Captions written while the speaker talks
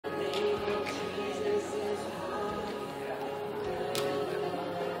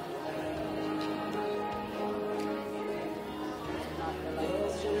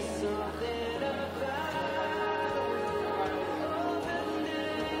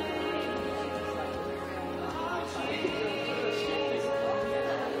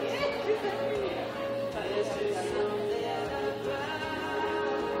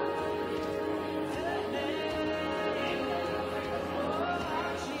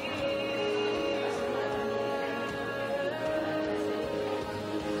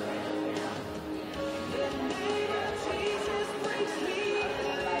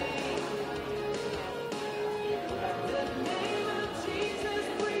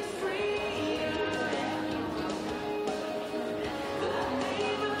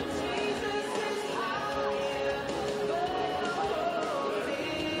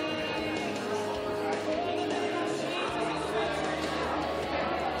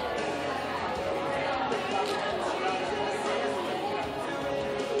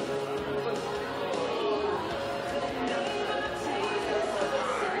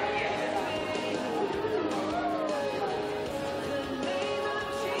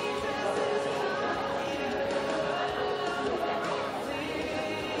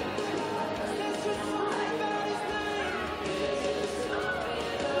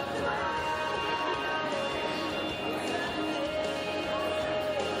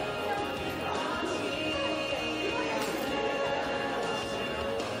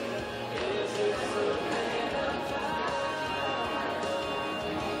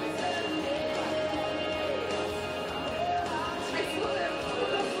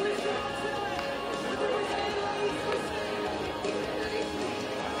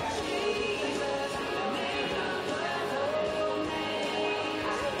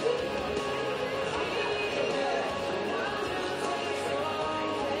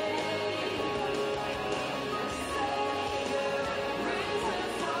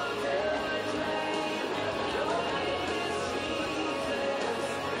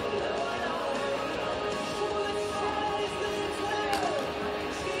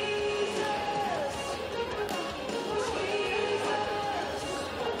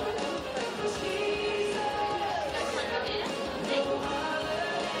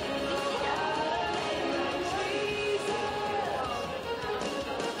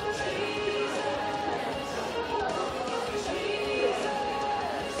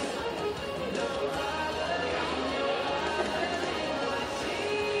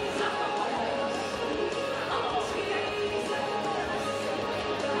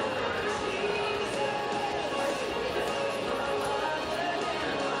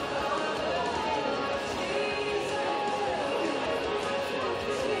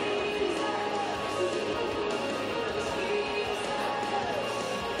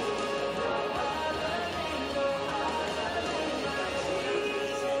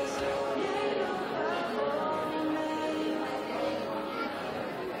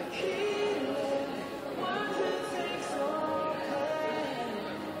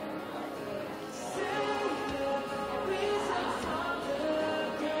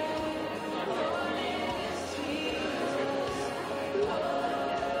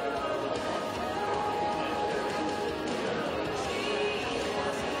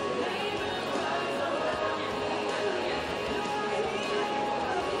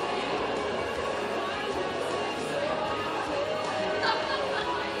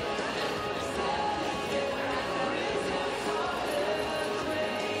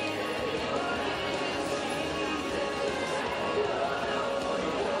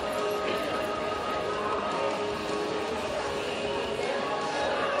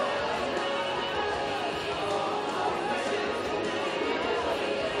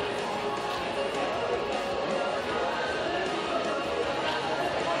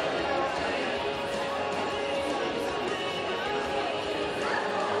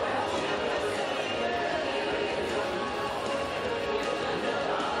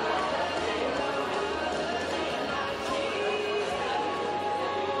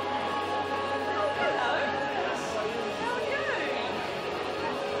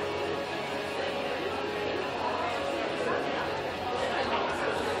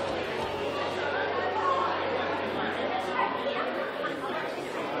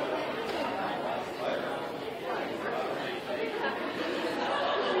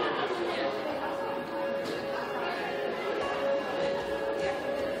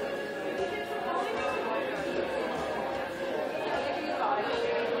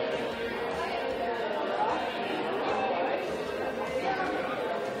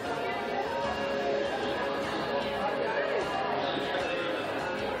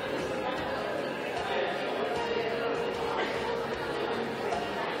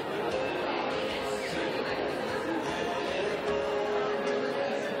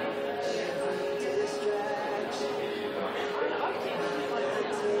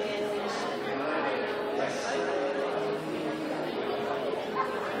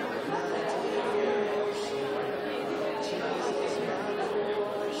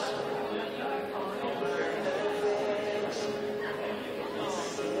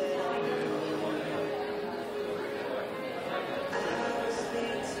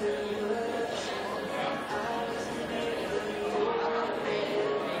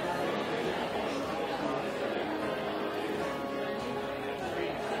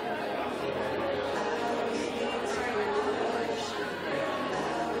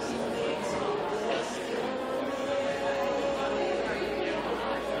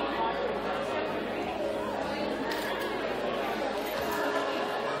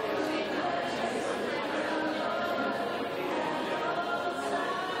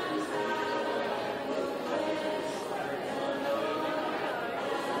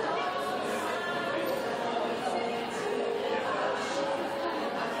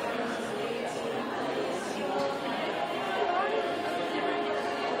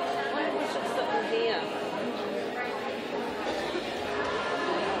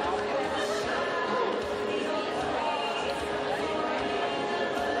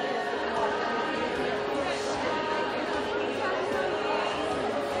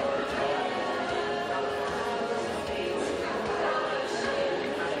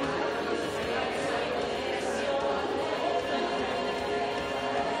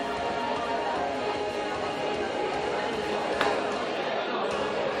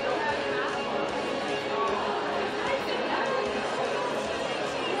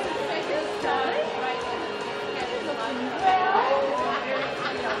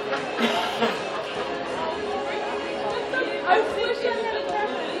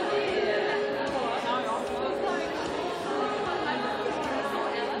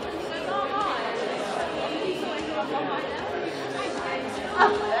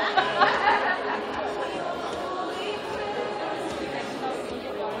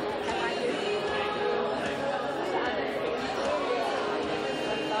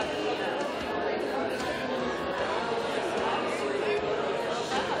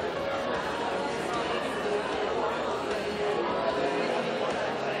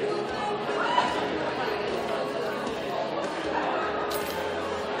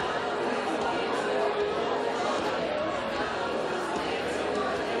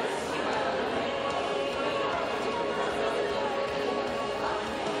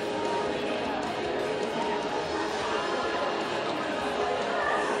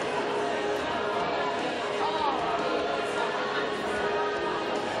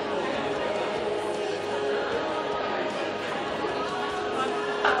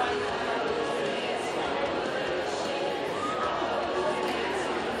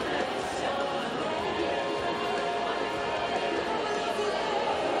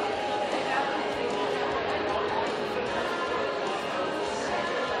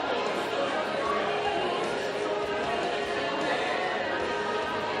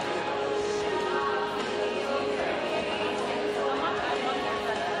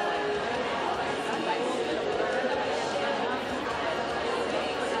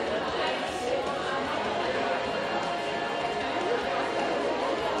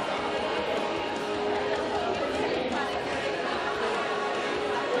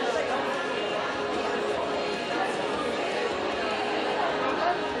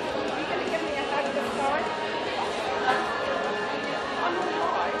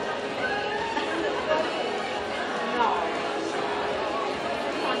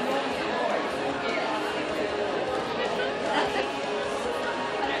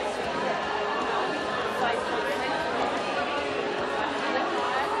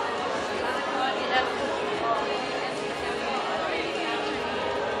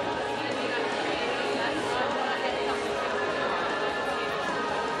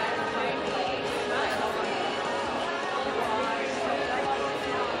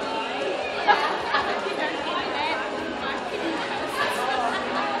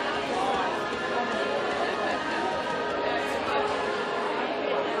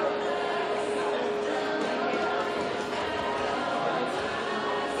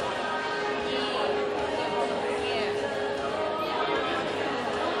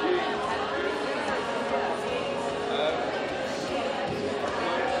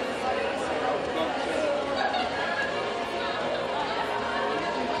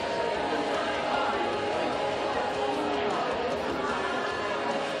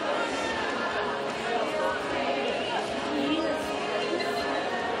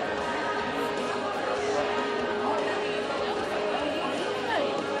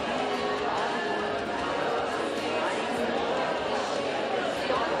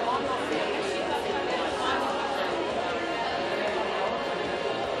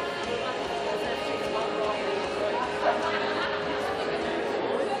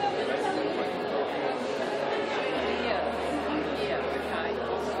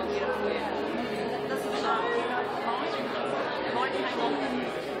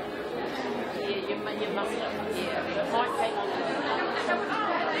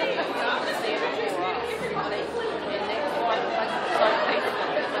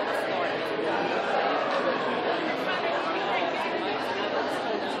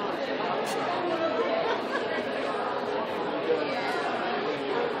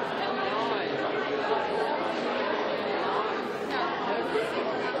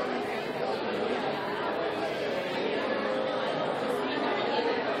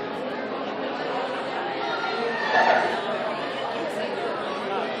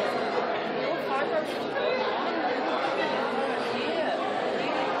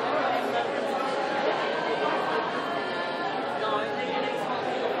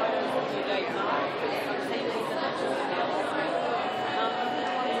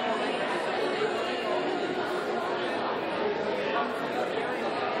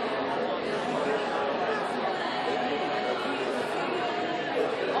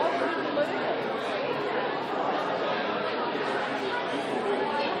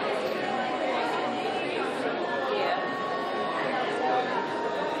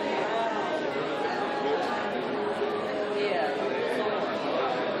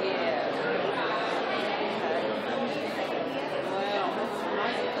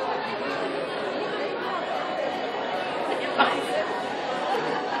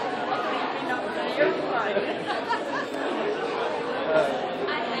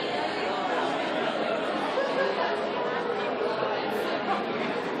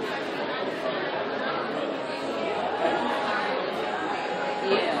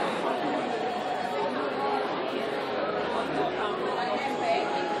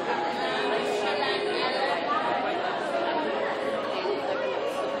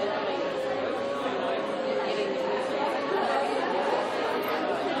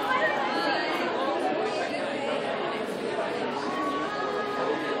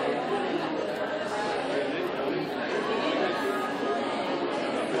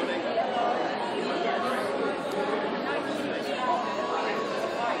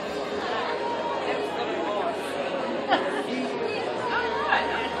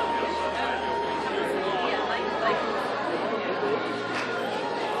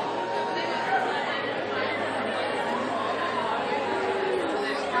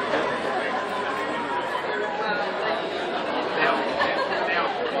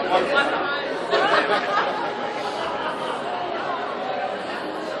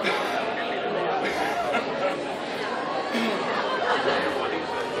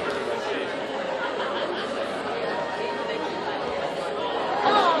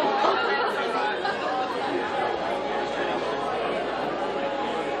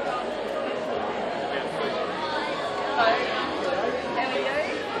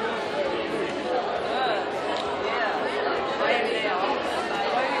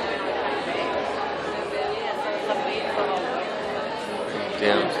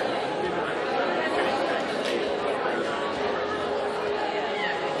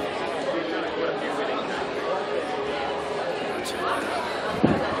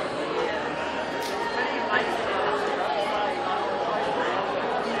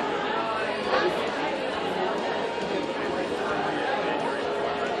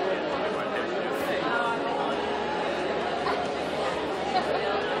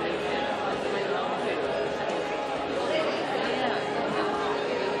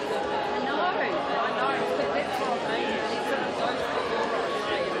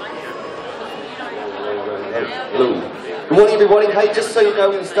Good morning everybody. Hey, just so you know,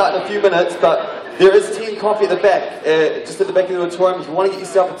 we're going to start in a few minutes, but there is tea and coffee at the back, just at the back of the auditorium. If you want to get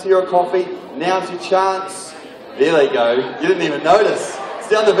yourself a tea or a coffee, now's your chance. There they go. You didn't even notice. It's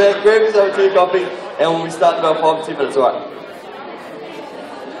down the back, grab yourself a tea or coffee, and we'll be starting about 5 to 10 minutes, alright?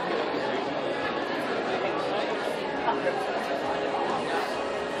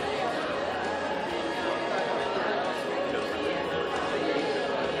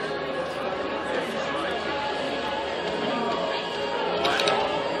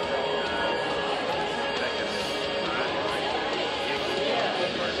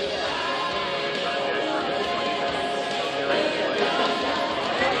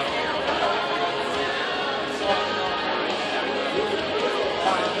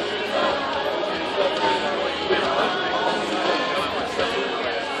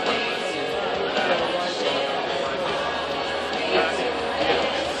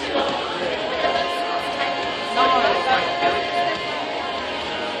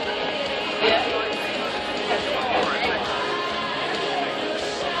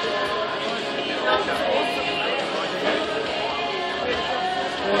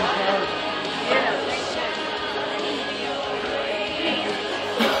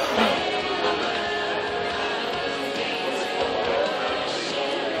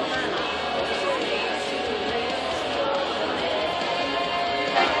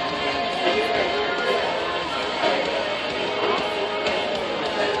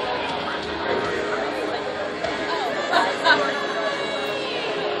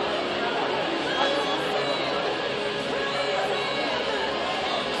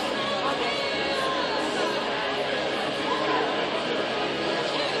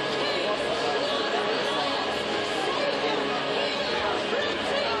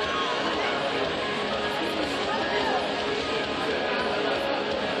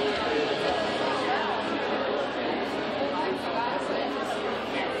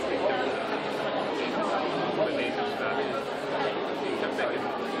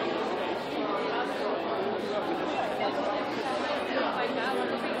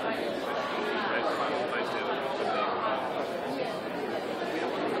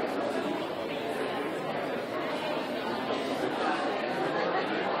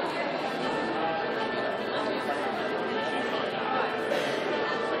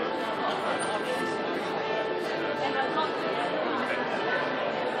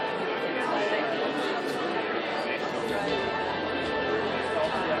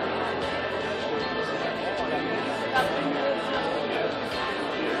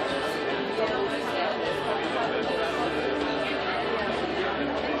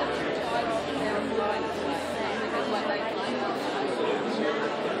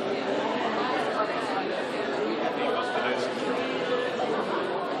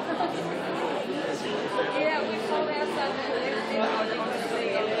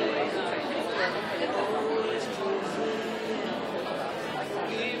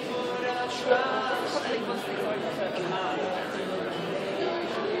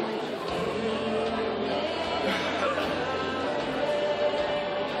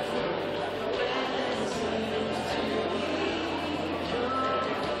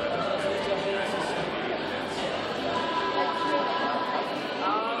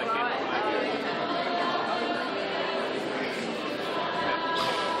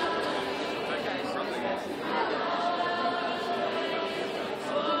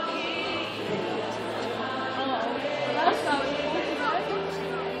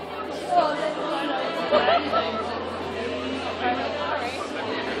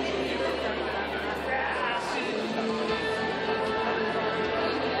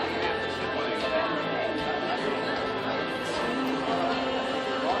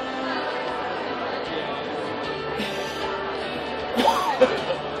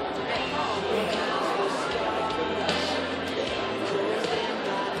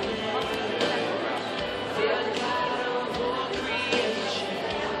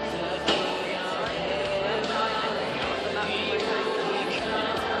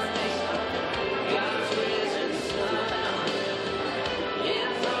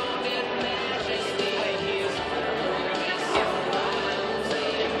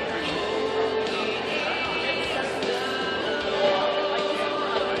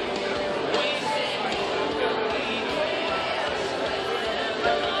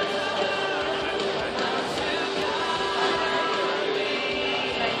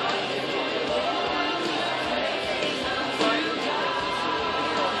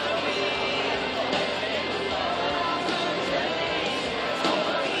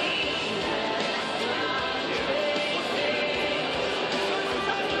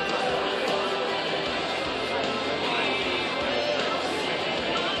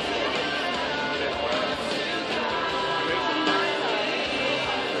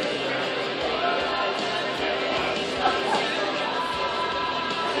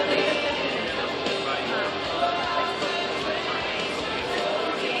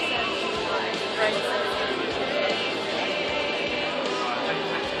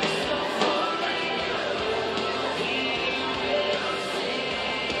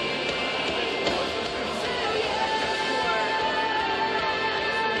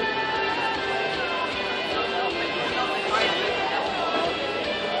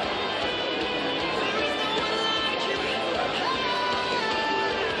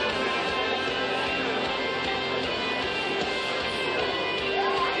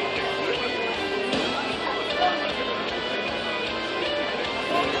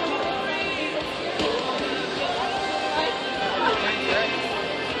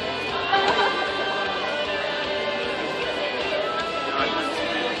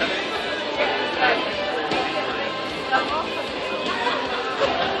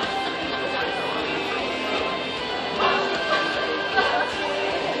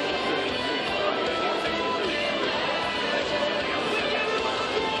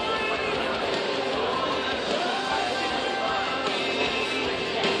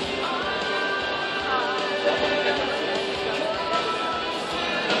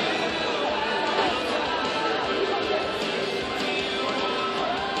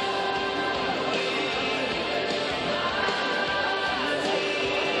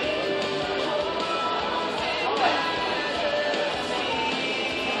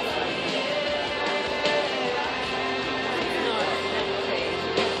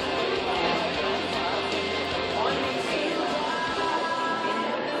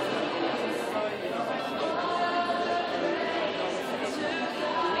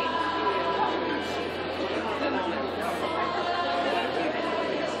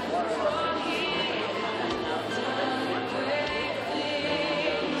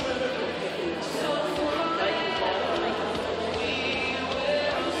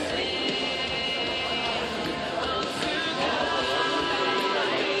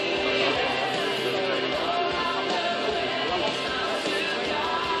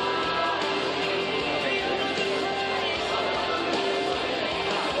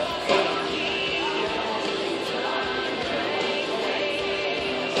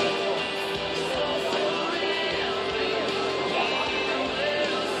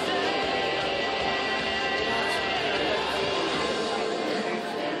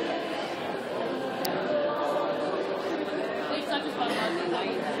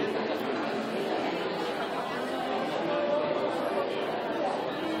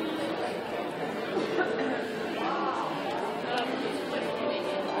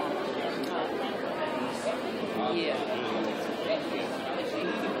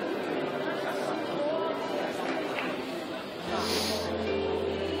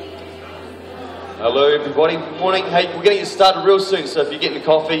 Hello everybody, good morning. Hey, we're going to get started real soon, so if you're getting a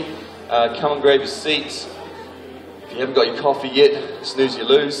coffee, come and grab your seats. If you haven't got your coffee yet, snooze you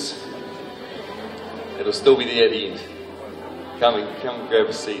lose. It'll still be there at the end. Come and grab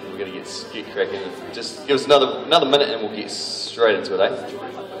a seat. We're going to get cracking. Just give us another minute and we'll get straight into it,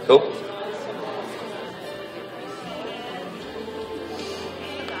 eh? Cool?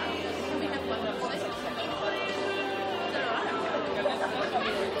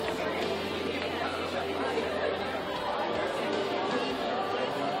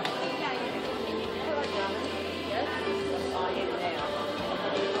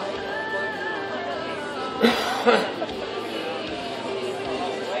 Alright,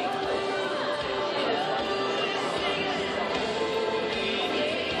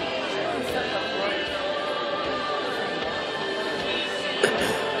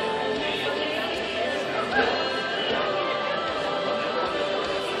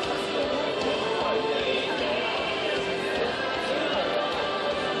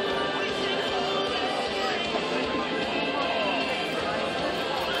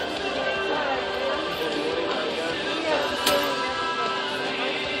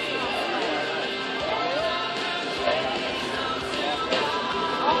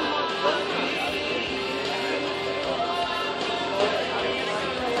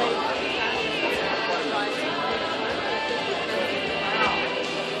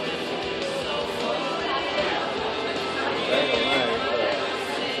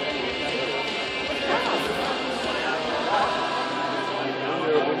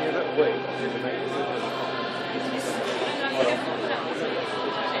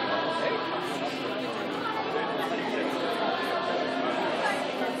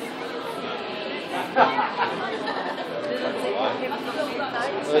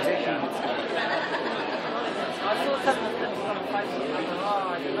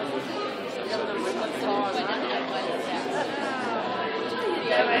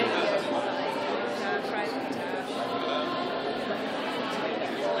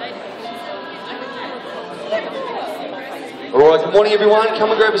 good morning everyone.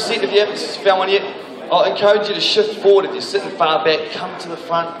 Come and grab a seat if you haven't found one yet. I'll encourage you to shift forward. If you're sitting far back, come to the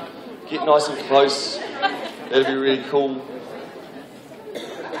front. Get nice and close. That'll be really cool.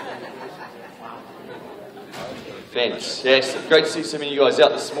 Fantastic. Great to see so many of you guys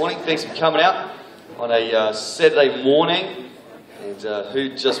out this morning. Thanks for coming out on a Saturday morning. And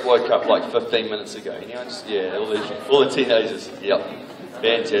who just woke up like 15 minutes ago? Anyone? Yeah, all the teenagers. Yep.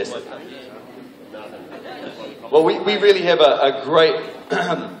 Fantastic. Well, we really have a great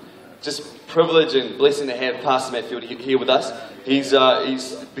just privilege and blessing to have Pastor Mattfielder here with us. He's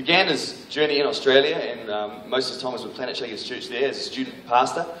began his journey in Australia, and most of his time was with Planet Shakers Church there as a student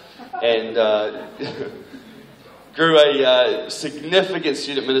pastor, and grew a significant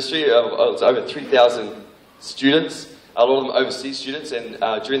student ministry of over 3,000 students, a lot of them overseas students, and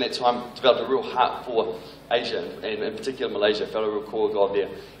during that time developed a real heart for Asia, and in particular Malaysia, felt a real call of God there.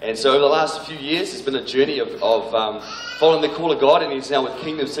 And so over the last few years, it's been a journey of following the call of God, and he's now with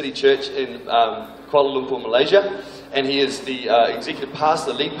Kingdom City Church in Kuala Lumpur, Malaysia. And he is the executive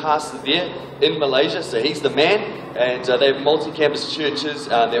pastor, lead pastor there in Malaysia, so he's the man. And they have multi-campus churches,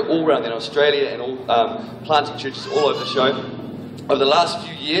 they're all around in Australia, and all planting churches all over the show. Over the last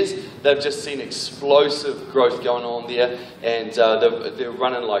few years, they've just seen explosive growth going on there, and they're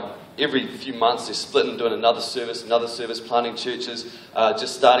running like every few months. They're splitting, doing another service, planting churches,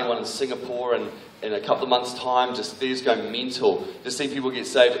 just starting one in Singapore, and in a couple of months' time, just these going mental. Just see people get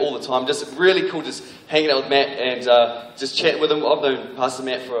saved all the time. Just really cool, just hanging out with Matt and just chatting with him. I've known Pastor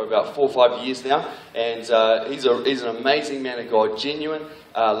Matt for about 4 or 5 years now, and he's an amazing man of God, genuine,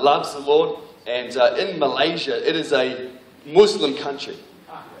 loves the Lord. And in Malaysia, it is a Muslim country.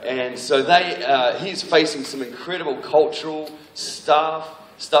 And so he's facing some incredible cultural stuff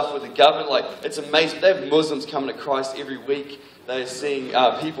with the government. Like, it's amazing. They have Muslims coming to Christ every week. They're seeing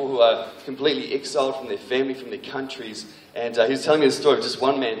people who are completely exiled from their family, from their countries. And he was telling me the story of just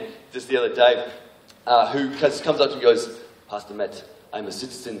one man just the other day who comes up to me and goes, "Pastor Matt, I'm a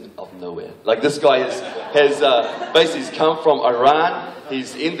citizen of nowhere." Like, this guy has basically come from Iran.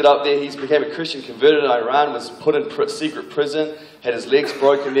 He's ended up there. He's became a Christian, converted in Iran, was put in secret prison, had his legs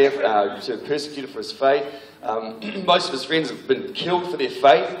broken there, persecuted for his faith. Most of his friends have been killed for their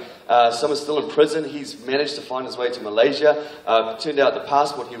faith. Some are still in prison. He's managed to find his way to Malaysia. Turned out the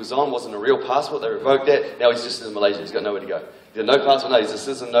passport he was on wasn't a real passport. They revoked that. Now he's just in Malaysia. He's got nowhere to go. He's got no passport. No, he's a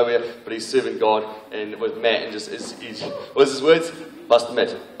citizen nowhere. But he's serving God and with Matt. And what's his words? "Pastor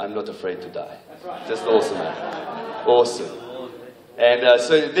Matt, I'm not afraid to die." Just awesome, man. Awesome. And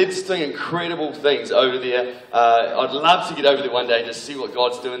so they're just doing incredible things over there. I'd love to get over there one day and just see what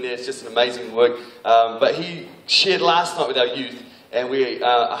God's doing there. It's just an amazing work. But he shared last night with our youth, and we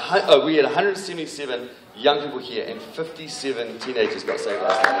had 177 young people here, and 57 teenagers got saved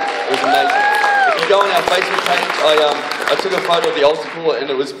last night. It was amazing. If you go on our Facebook page, I took a photo of the altar call, and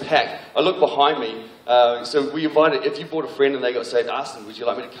it was packed. I looked behind me. So we invited, if you brought a friend and they got saved, ask them, "Would you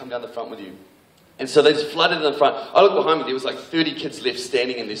like me to come down the front with you?" And so they just flooded in the front. I looked behind me, there was like 30 kids left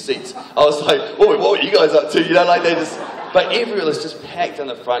standing in their seats. I was like, "Oh, what were you guys up to?" You know, like they just... But everyone was just packed in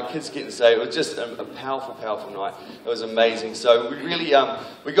the front, kids getting saved. It was just a powerful, powerful night. It was amazing. So we really, I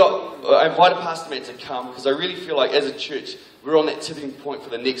invited Pastor Matt to come, because I really feel like as a church, we're on that tipping point for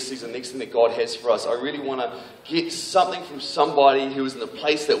the next season, next thing that God has for us. I really want to get something from somebody who is in the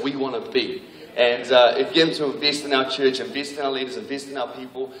place that we want to be. And again, to invest in our church, invest in our leaders, invest in our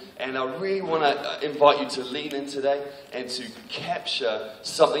people. And I really want to invite you to lean in today and to capture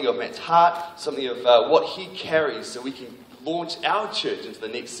something of Matt's heart, something of what he carries, so we can launch our church into the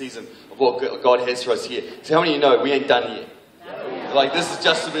next season of what God has for us here. So how many of you know we ain't done yet? Like, this is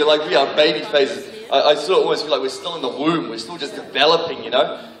just to be like, we are baby phases. I sort of always feel like we're still in the womb. We're still just developing, you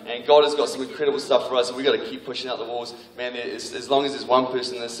know. And God has got some incredible stuff for us, and we've got to keep pushing out the walls. Man, as long as there's one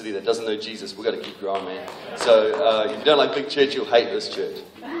person in this city that doesn't know Jesus, we've got to keep growing, man. So if you don't like big church, you'll hate this church.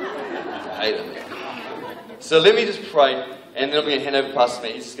 I hate it. So let me just pray, and then I'm going to hand over to Pastor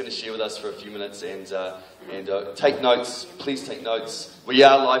Matt. He's just going to share with us for a few minutes, and take notes. Please take notes. We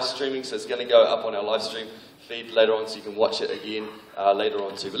are live streaming, so it's going to go up on our live stream feed later on, so you can watch it again later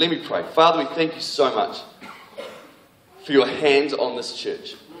on too. But let me pray. Father, we thank you so much for your hand on this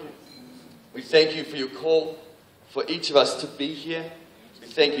church. We thank you for your call for each of us to be here. We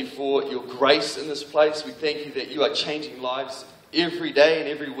thank you for your grace in this place. We thank you that you are changing lives every day and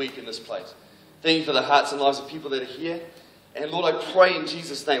every week in this place. Thank you for the hearts and lives of people that are here. And Lord, I pray in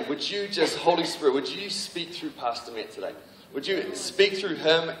Jesus' name, would you just, Holy Spirit, would you speak through Pastor Matt today? Would you speak through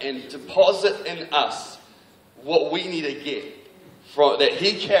him and deposit in us what we need to get that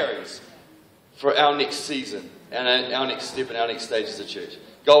he carries for our next season and our next step and our next stage as a church.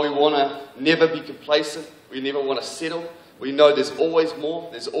 God, we want to never be complacent. We never want to settle. We know there's always more.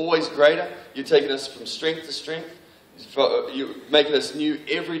 There's always greater. You're taking us from strength to strength. You're making us new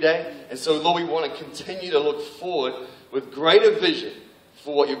every day. And so, Lord, we want to continue to look forward with greater vision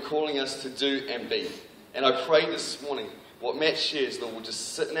for what you're calling us to do and be. And I pray this morning, what Matt shares, Lord, will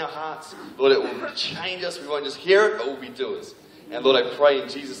just sit in our hearts. Lord, it will change us. We won't just hear it, but we'll be doers. And Lord, I pray in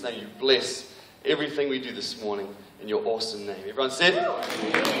Jesus' name you bless everything we do this morning in your awesome name. Everyone said?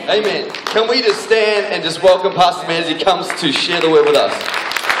 Amen. Can we just stand and just welcome Pastor Matt as he comes to share the word with us?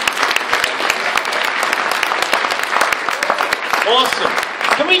 Awesome.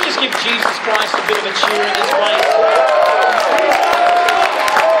 Can we just give Jesus Christ a bit of a cheer in this place?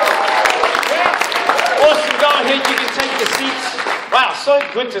 Awesome. Go ahead. You can take your seats. Wow, so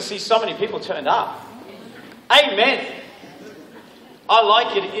good to see so many people turned up. Amen. I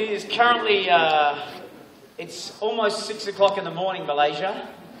like it. It is currently... It's almost 6 o'clock in the morning, Malaysia.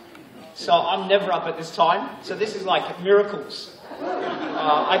 So I'm never up at this time. So this is like miracles.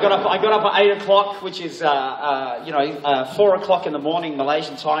 I got up at 8 o'clock, which is 4 o'clock in the morning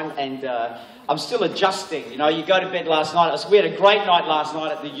Malaysian time, and I'm still adjusting. You know, you go to bed last night. We had a great night last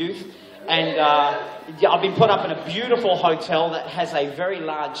night at the youth, and I've been put up in a beautiful hotel that has a very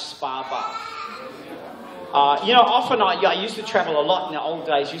large spa bath. Often I used to travel a lot in the old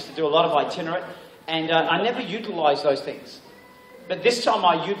days. Used to do a lot of itinerant. And I never utilised those things. But this time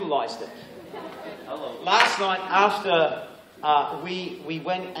I utilised it. Last night after we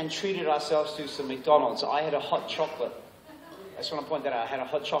went and treated ourselves to some McDonald's, I had a hot chocolate. I just want to point that out. I had a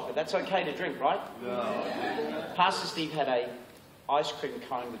hot chocolate. That's okay to drink, right? No. Pastor Steve had a ice cream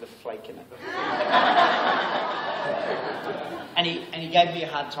cone with a flake in it. and he gave me a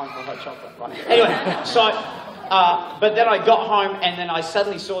hard time for hot chocolate. Right? Anyway, so... but then I got home and then I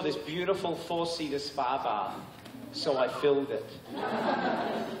suddenly saw this beautiful 4-seater spa bath. So I filled it.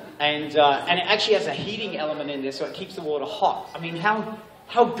 And it actually has a heating element in there so it keeps the water hot. I mean,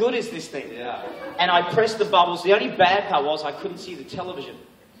 how good is this thing? Yeah. And I pressed the bubbles. The only bad part was I couldn't see the television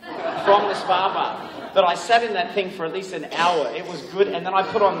from the spa bath. But I sat in that thing for at least an hour. It was good. And then I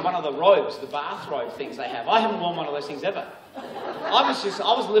put on one of the robes, the bathrobe things they have. I haven't worn one of those things ever. I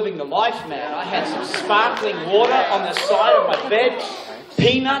was living the life, man. I had some sparkling water on the side of my bed,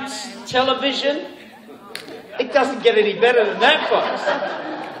 peanuts, television. It doesn't get any better than that, folks.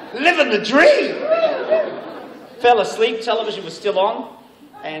 Living the dream. Fell asleep, television was still on,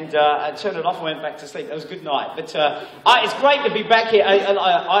 and I turned it off and went back to sleep. It was a good night. But it's great to be back here.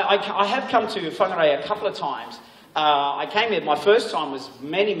 I have come to Whangarei a couple of times. I came here, my first time was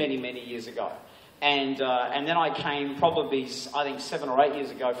many, many, many years ago. And then I came probably, I think, 7 or 8 years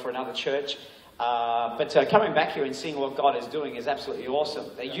ago for another church. But coming back here and seeing what God is doing is absolutely awesome.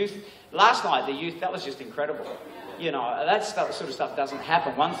 Last night, that was just incredible. You know, that sort of stuff doesn't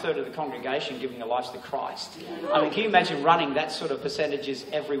happen. 1/3 of the congregation giving their lives to Christ. I mean, can you imagine running that sort of percentages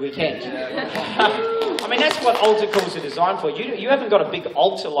every weekend? I mean, that's what altar calls are designed for. You haven't got a big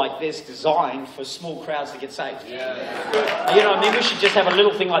altar like this designed for small crowds to get saved. Yeah. You know, I mean, we should just have a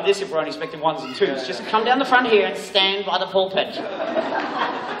little thing like this if we're only expecting 1s and 2s. Just come down the front here and stand by the pulpit.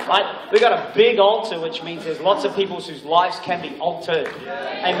 Right? We've got a big altar, which means there's lots of people whose lives can be altered.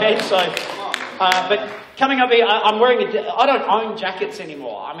 Amen. So But coming up here, I'm wearing I don't own jackets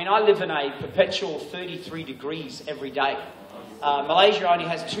anymore. I mean, I live in a perpetual 33 degrees every day. Malaysia only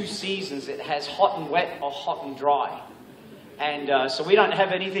has 2 seasons. It has hot and wet or hot and dry. And so we don't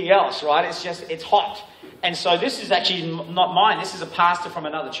have anything else, right? It's hot. And so this is actually not mine. This is a pastor from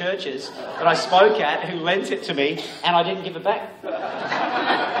another church's that I spoke at who lent it to me, and I didn't give it back.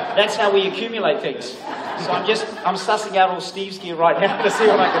 That's how we accumulate things. So I'm sussing out all Steve's gear right now to see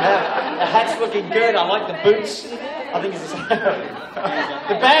what I can have. The hat's looking good. I like the boots. I think it's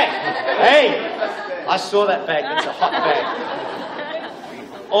the bag. Hey, I saw that bag. It's a hot bag.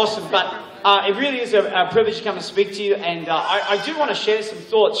 Awesome, but it really is a privilege to come and speak to you, and I do want to share some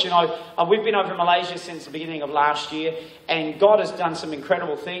thoughts. You know, we've been over in Malaysia since the beginning of last year, and God has done some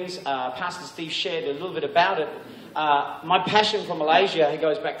incredible things. Pastor Steve shared a little bit about it. My passion for Malaysia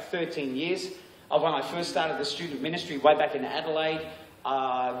goes back 13 years. When I first started the student ministry way back in Adelaide,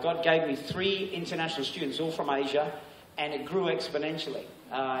 God gave me 3 international students, all from Asia, and it grew exponentially.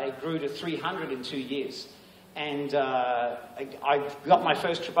 It grew to 300 in 2 years. And I got my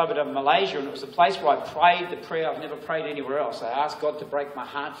first trip over to Malaysia, and it was a place where I prayed the prayer I've never prayed anywhere else. I asked God to break my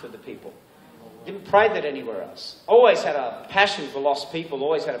heart for the people. Didn't pray that anywhere else. Always had a passion for lost people,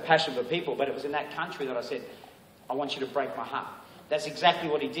 always had a passion for people, but it was in that country that I said, I want you to break my heart. That's exactly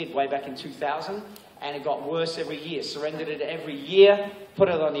what he did way back in 2000, and it got worse every year. Surrendered it every year, put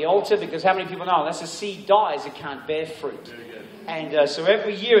it on the altar, because how many people know unless a seed dies, it can't bear fruit. And so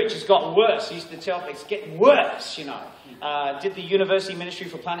every year it just got worse. I used to tell it's getting worse, you know. Did the university ministry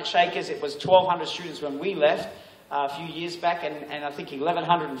for Planet Shakers. It was 1,200 students when we left a few years back, and I think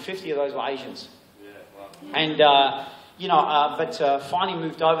 1,150 of those were Asians. And, but finally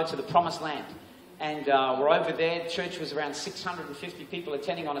moved over to the Promised Land. And we're over there. Church was around 650 people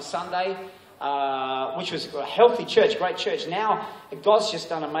attending on a Sunday, which was a healthy church, great church. Now, God's just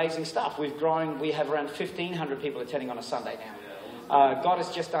done amazing stuff. We've grown. We have around 1,500 people attending on a Sunday now. God has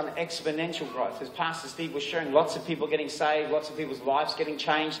just done exponential growth. As Pastor Steve was sharing, lots of people getting saved, lots of people's lives getting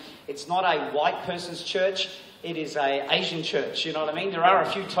changed. It's not a white person's church. It is an Asian church, you know what I mean? There are a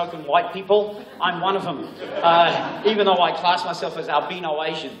few token white people. I'm one of them, even though I class myself as albino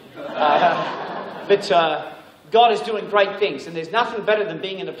Asian. But God is doing great things, and there's nothing better than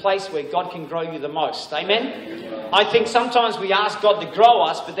being in a place where God can grow you the most. Amen? I think sometimes we ask God to grow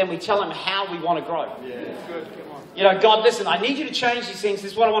us, but then we tell him how we want to grow. You know, God, listen, I need you to change these things.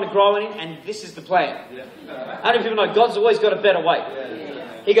 This is what I want to grow in, and this is the plan. How many people know God's always got a better way?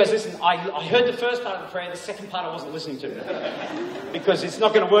 He goes, listen, I heard the first part of the prayer, the second part I wasn't listening to. Because it's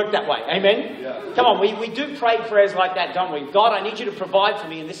not going to work that way. Amen? Come on, we do pray prayers like that, don't we? God, I need you to provide for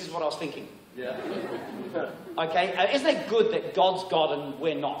me, and this is what I was thinking. Okay, isn't it good that God's God and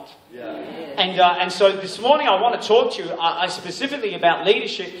we're not? And so this morning I want to talk to you specifically about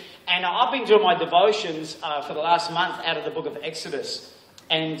leadership, and I've been doing my devotions for the last month out of the book of Exodus,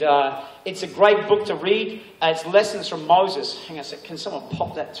 and it's a great book to read. It's lessons from Moses. Hang on a sec, can someone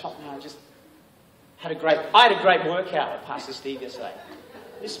pop that top now? I had a great workout with Pastor Steve yesterday.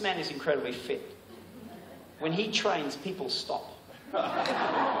 This man is incredibly fit. When he trains, people stop.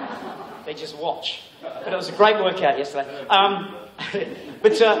 They just watch. But it was a great workout yesterday.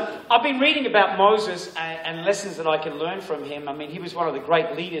 But I've been reading about Moses and lessons that I can learn from him. I mean, he was one of the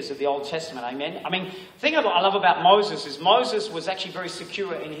great leaders of the Old Testament. Amen. I mean, the thing I love about Moses is Moses was actually very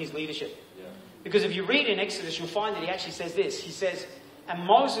secure in his leadership. Because if you read in Exodus, you'll find that he actually says this. He says, and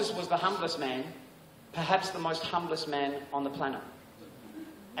Moses was the humblest man, perhaps the most humblest man on the planet.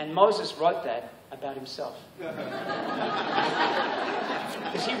 And Moses wrote that about himself. Because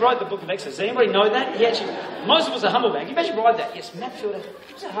he wrote the book of Exodus. Does anybody know that? Moses was a humble man. Can you imagine write that? Yes, mattfielder,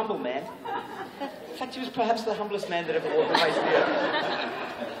 he was a humble man. In fact, he was perhaps the humblest man that ever walked the face of the earth.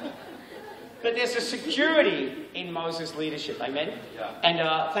 But there's a security in Moses' leadership, amen? And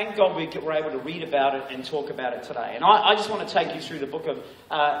thank God we were able to read about it and talk about it today. And I just want to take you through the book of,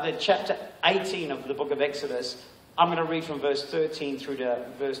 the chapter 18 of the book of Exodus. I'm going to read from verse 13 through to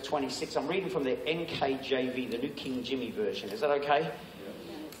verse 26. I'm reading from the NKJV, the New King Jimmy version. Is that okay?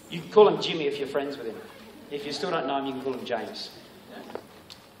 You can call him Jimmy if you're friends with him. If you still don't know him, you can call him James.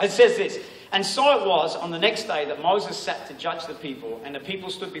 It says this, and so it was on the next day that Moses sat to judge the people, and the people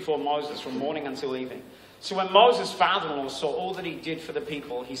stood before Moses from morning until evening. So when Moses' father-in-law saw all that he did for the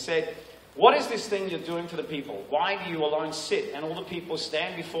people, he said, what is this thing you're doing for the people? Why do you alone sit, and all the people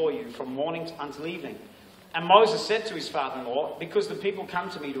stand before you from morning until evening? And Moses said to his father-in-law, because the people come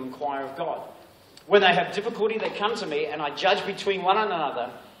to me to inquire of God. When they have difficulty, they come to me, and I judge between one and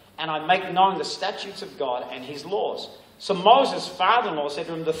another, and I make known the statutes of God and his laws. So Moses' father-in-law said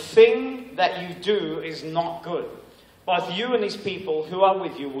to him, the thing that you do is not good. Both you and these people who are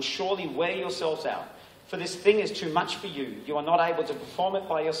with you will surely wear yourselves out. For this thing is too much for you. You are not able to perform it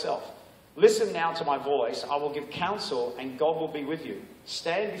by yourself. Listen now to my voice. I will give counsel, and God will be with you.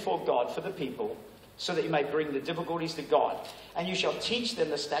 Stand before God for the people, so that you may bring the difficulties to God. And you shall teach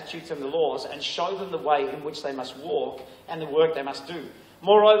them the statutes and the laws, and show them the way in which they must walk, and the work they must do.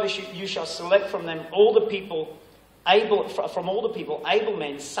 Moreover, you shall select from them all the people able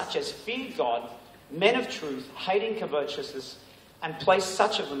men such as fear God, men of truth, hating covetousness, and place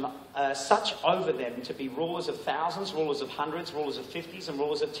such over them to be rulers of thousands, rulers of hundreds, rulers of 50s, and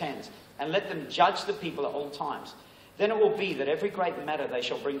rulers of 10s. And let them judge the people at all times. Then it will be that every great matter they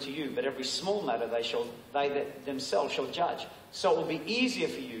shall bring to you, but every small matter they themselves shall judge. So it will be easier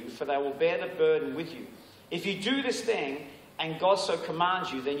for you, for they will bear the burden with you. If you do this thing, and God so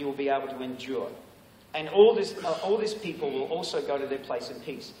commands you, then you will be able to endure. And all this people will also go to their place in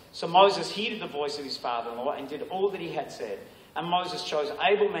peace. So Moses heeded the voice of his father-in-law and did all that he had said. And Moses chose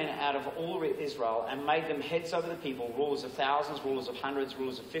able men out of all Israel and made them heads over the people, rulers of thousands, rulers of hundreds,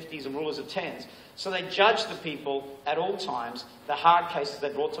 rulers of 50s, and rulers of 10s. So they judged the people at all times. The hard cases they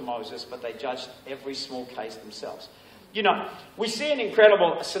brought to Moses, but they judged every small case themselves. You know, we see an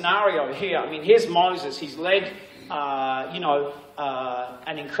incredible scenario here. I mean, here's Moses. He's led, an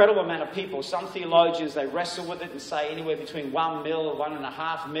incredible amount of people. Some theologians, they wrestle with it and say anywhere between 1 mil or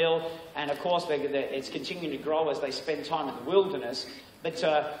 1.5 mil. And of course, it's continuing to grow as they spend time in the wilderness. But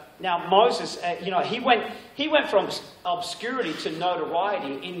now Moses, he went from obscurity to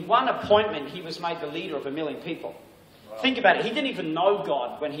notoriety. In one appointment, he was made the leader of 1 million people. Wow. Think about it. He didn't even know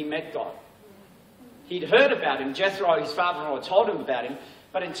God when he met God. He'd heard about him. Jethro, his father-in-law, told him about him.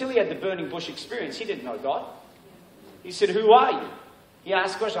 But until he had the burning bush experience, he didn't know God. He said, "Who are you?" He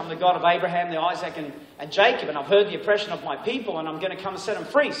asked the question, "I'm the God of Abraham, the Isaac, and Jacob, and I've heard the oppression of my people, and I'm going to come and set them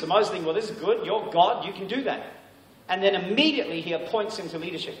free." So Moses thinks, well, this is good. You're God. You can do that. And then immediately he appoints him to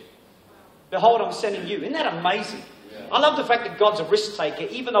leadership. "Behold, I'm sending you." Isn't that amazing? Yeah. I love the fact that God's a risk taker,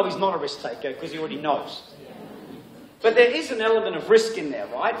 even though he's not a risk taker, because he already knows. Yeah. But there is an element of risk in there,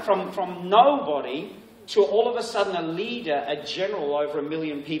 right? From nobody to all of a sudden a leader, a general over 1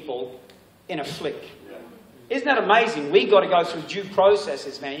 million people in a flick. Isn't that amazing? We've got to go through due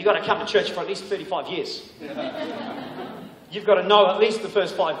processes, man. You've got to come to church for at least 35 years. You've got to know at least the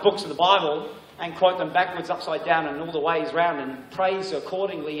first 5 books of the Bible and quote them backwards, upside down, and all the ways round, and praise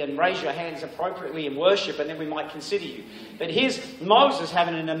accordingly and raise your hands appropriately in worship, and then we might consider you. But here's Moses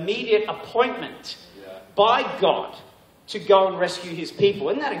having an immediate appointment by God to go and rescue his people.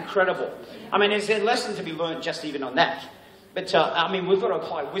 Isn't that incredible? I mean, there's a lesson to be learned just even on that. But, we've got to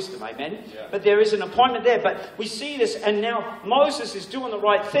apply wisdom, amen? Yeah. But there is an appointment there. But we see this, and now Moses is doing the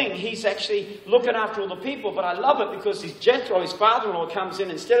right thing. He's actually looking after all the people. But I love it because his Jethro, his father-in-law, comes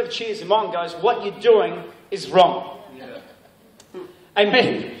in, instead of cheers him on, goes, "What you're doing is wrong." Yeah.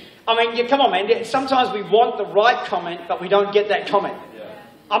 Amen? Come on, man. Sometimes we want the right comment, but we don't get that comment. Yeah.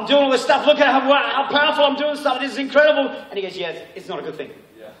 "I'm doing all this stuff. Look at how powerful I'm doing stuff. This is incredible." And he goes, "Yeah, it's not a good thing."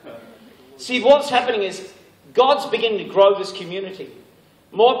 Yeah. See, what's happening is, God's beginning to grow this community.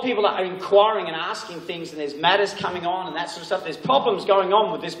 More people are inquiring and asking things, and there's matters coming on and that sort of stuff. There's problems going on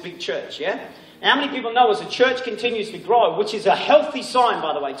with this big church, yeah? And how many people know as the church continues to grow, which is a healthy sign,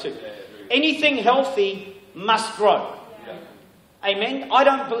 by the way, too. Anything healthy must grow. Amen? I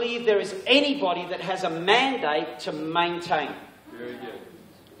don't believe there is anybody that has a mandate to maintain. Very good.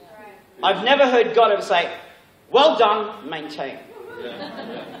 I've never heard God ever say, "Well done, maintain."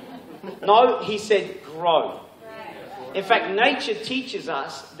 No, he said grow. In fact, nature teaches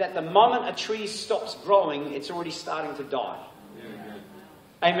us that the moment a tree stops growing, it's already starting to die.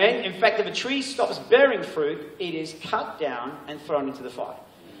 Amen? In fact, if a tree stops bearing fruit, it is cut down and thrown into the fire.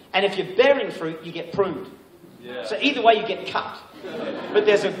 And if you're bearing fruit, you get pruned. Yeah. So either way, you get cut. But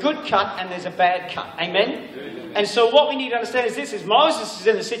there's a good cut and there's a bad cut. Amen? And so what we need to understand is this, is Moses is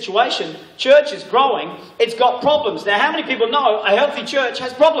in a situation, church is growing, it's got problems. Now, how many people know a healthy church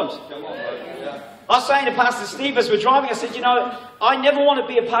has problems? I was saying to Pastor Steve as we're driving, I said, I never want to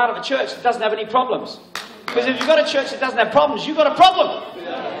be a part of a church that doesn't have any problems. Because if you've got a church that doesn't have problems, you've got a problem.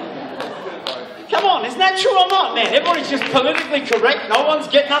 Come on, isn't that true or not, man? Everybody's just politically correct. No one's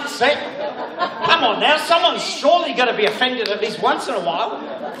getting upset. Come on now, someone's surely going to be offended at least once in a while.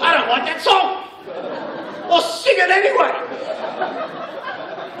 I don't like that song. Well, sing it anyway.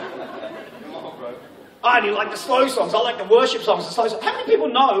 I only like the slow songs. I like the worship songs. The slow songs. How many people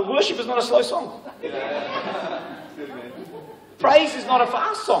know worship is not a slow song? Praise is not a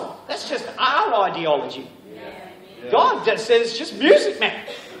fast song. That's just our ideology. God says it's just music, man.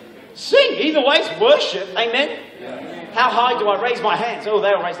 Sing. Either way, it's worship. Amen? How high do I raise my hands? Oh,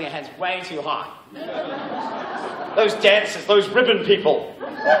 they were raising their hands way too high. Those dancers, those ribbon people.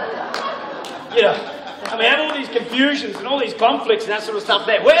 You know, and we had all these confusions and all these conflicts and that sort of stuff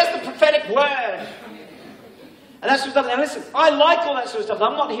there. Where's the prophetic word? And that sort of stuff. Now listen, I like all that sort of stuff.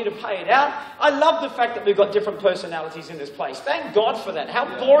 I'm not here to pay it out. I love the fact that we've got different personalities in this place. Thank God for that. How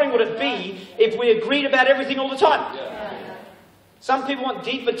boring would it be if we agreed about everything all the time? Some people want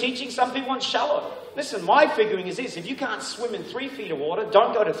deeper teaching, some people want shallow. Listen, my figuring is this: if you can't swim in 3 feet of water,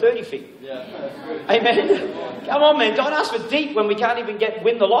 don't go to 30 feet. Amen? Come on, man, don't ask for deep when we can't even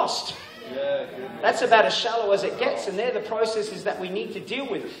win the lost. That's about as shallow as it gets, and they're the processes that we need to deal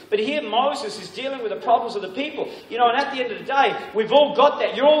with. But here Moses is dealing with the problems of the people. You know, and at the end of the day, we've all got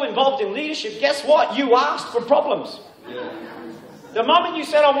that. You're all involved in leadership. Guess what? You asked for problems. The moment you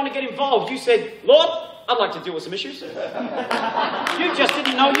said, I want to get involved, you said, Lord, I'd like to deal with some issues. You just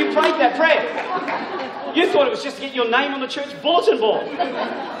didn't know you prayed that prayer. You thought it was just to get your name on the church bulletin board.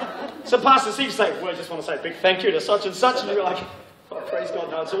 So Pastor Steve say, well, I just want to say a big thank you to such and such. And you're like, oh, praise God,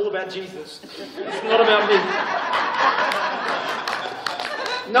 no, it's all about Jesus. It's not about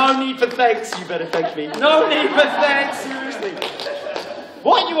me. No need for thanks, you better thank me. No need for thanks, seriously.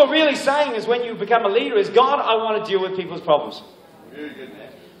 What you are really saying is when you become a leader is, God, I want to deal with people's problems.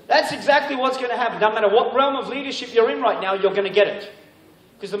 That's exactly what's going to happen. No matter what realm of leadership you're in right now, you're going to get it.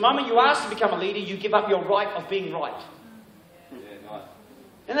 Because the moment you ask to become a leader, you give up your right of being right.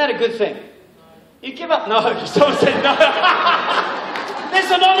 Isn't that a good thing? You give up... No, just don't say no. There's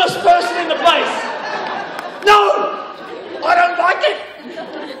an honest person in the place. No! I don't like it.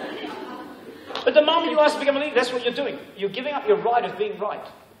 But the moment you ask to become a leader, that's what you're doing. You're giving up your right of being right.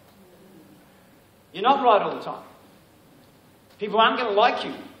 You're not right all the time. People aren't going to like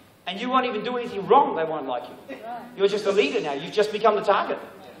you. And you won't even do anything wrong, they won't like you. You're just a leader now. You've just become the target.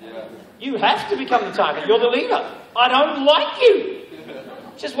 You have to become the target. You're the leader. I don't like you.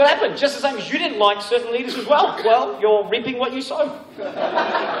 Just what happened. Just the same as you didn't like certain leaders as well. Well, you're reaping what you sow.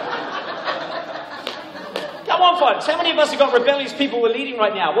 Come on, folks. How many of us have got rebellious people we're leading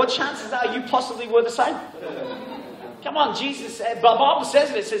right now? What chances are you possibly were the same? Come on, Jesus, the Bible says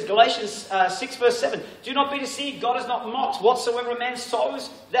it. It says, Galatians 6 verse 7. Do not be deceived. God is not mocked. Whatsoever a man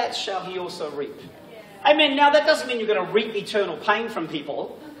sows, that shall he also reap. Amen. Now, that doesn't mean you're going to reap eternal pain from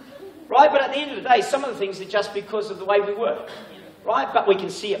people. Right? But at the end of the day, some of the things are just because of the way we work. Right? But we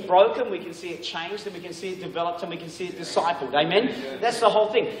can see it broken, we can see it changed, and we can see it developed, and we can see it discipled. Amen? That's the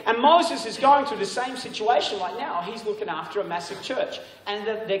whole thing. And Moses is going through the same situation right now. He's looking after a massive church. And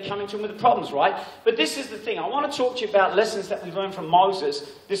they're coming to him with the problems, right? But this is the thing. I want to talk to you about lessons that we've learned from Moses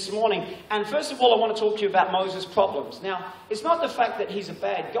this morning. And first of all, I want to talk to you about Moses' problems. Now, it's not the fact that he's a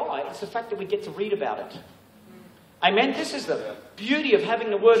bad guy. It's the fact that we get to read about it. Amen? This is the beauty of having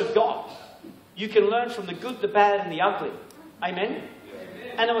the Word of God. You can learn from the good, the bad, and the ugly. Amen?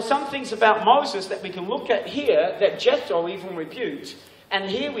 And there were some things about Moses that we can look at here that Jethro even rebuked. And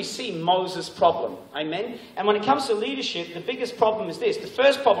here we see Moses' problem. Amen? And when it comes to leadership, the biggest problem is this. The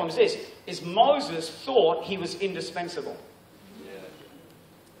first problem is this, is Moses thought he was indispensable.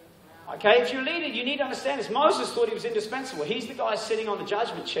 Okay, if you're a leader, you need to understand this. Moses thought he was indispensable. He's the guy sitting on the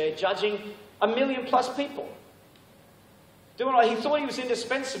judgment chair judging 1 million plus people. He thought he was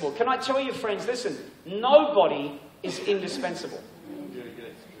indispensable. Can I tell you, friends, listen, nobody is indispensable.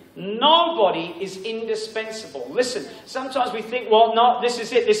 Nobody is indispensable. Listen, sometimes we think, well, no, this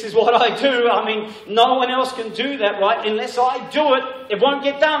is it. This is what I do. I mean, no one else can do that, right? Unless I do it, it won't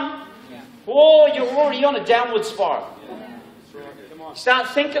get done. Oh, you're already on a downward spiral. Start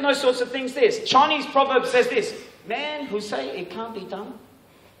thinking those sorts of things. This Chinese proverb says this: man who say it can't be done.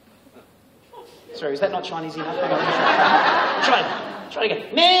 Sorry, is that not Chinese enough? Try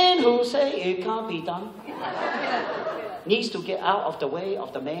again. Man who say it can't be done needs to get out of the way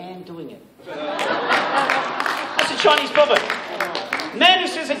of the man doing it. That's a Chinese proverb. Man who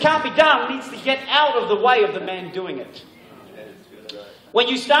says it can't be done needs to get out of the way of the man doing it. When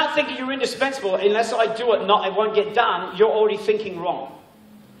you start thinking you're indispensable, unless I do it, it won't get done, you're already thinking wrong.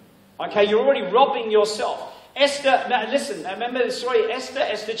 Okay, you're already robbing yourself. Esther, now listen, remember the story of Esther?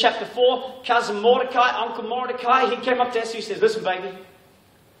 Esther chapter 4, cousin Mordecai, uncle Mordecai, he came up to Esther, he says, listen baby,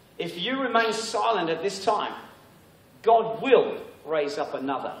 if you remain silent at this time, God will raise up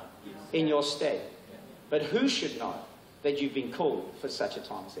another in your stead. But who should know that you've been called for such a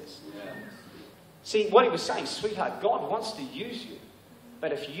time as this? See, what he was saying, sweetheart, God wants to use you.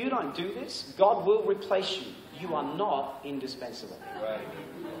 But if you don't do this, God will replace you. You are not indispensable. Right.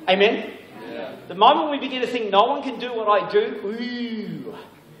 Amen? Yeah. The moment we begin to think no one can do what I do, ooh,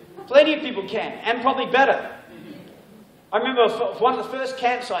 plenty of people can, and probably better. I remember one of the first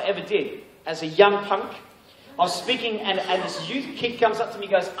camps I ever did as a young punk, I was speaking and this youth kid comes up to me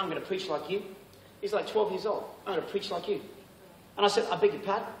and goes, I'm going to preach like you. He's like 12 years old. I'm going to preach like you. And I said, I beg your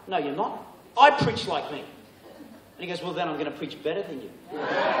pardon? No, you're not. I preach like me. And he goes, well, then I'm going to preach better than you.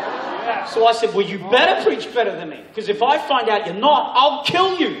 So I said, well, you better preach better than me. Because if I find out you're not, I'll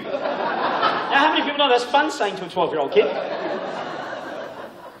kill you. Now, how many people know that's fun saying to a 12-year-old kid?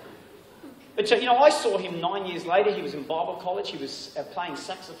 But, you know, I saw him 9 years later. He was in Bible college. He was playing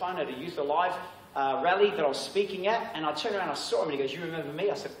saxophone at a Youth Alive rally that I was speaking at. And I turned around and I saw him. And he goes, you remember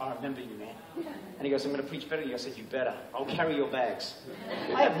me? I said, I remember you, man. And he goes, I'm going to preach better than you. I said, you better. I'll carry your bags.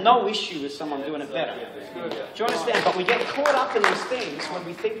 I have no issue with someone doing it better. Do you understand? But we get caught up in these things when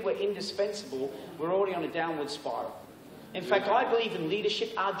we think we're indispensable. We're already on a downward spiral. In fact, I believe in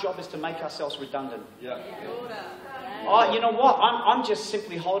leadership. Our job is to make ourselves redundant. Yeah. You know what? I'm just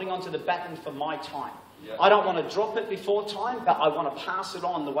simply holding on to the baton for my time. Yeah. I don't want to drop it before time, but I want to pass it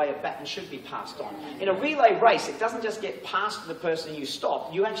on the way a baton should be passed on. In a relay race, it doesn't just get passed to the person you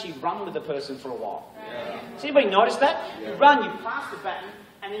stop. You actually run with the person for a while. Yeah. Does anybody notice that? Yeah. You run, you pass the baton,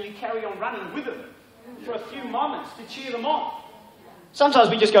 and then you carry on running with them for a few moments to cheer them on.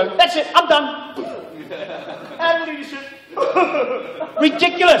 Sometimes we just go, that's it, I'm done. Have leadership.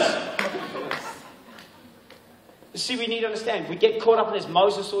 Ridiculous. You see, we need to understand. We get caught up in this.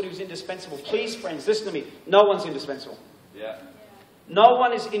 Moses thought he was indispensable. Please, friends, listen to me. No one's indispensable. Yeah. No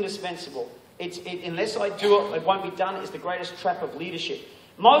one is indispensable. Unless I do it, it won't be done. It's the greatest trap of leadership.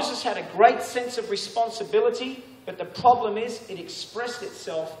 Moses had a great sense of responsibility, but the problem is it expressed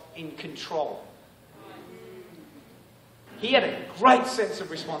itself in control. He had a great sense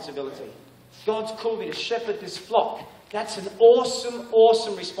of responsibility. God's called me to shepherd this flock. That's an awesome,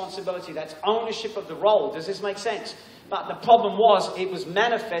 awesome responsibility. That's ownership of the role. Does this make sense? But the problem was, it was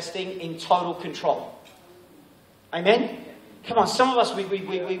manifesting in total control. Amen? Come on, some of us,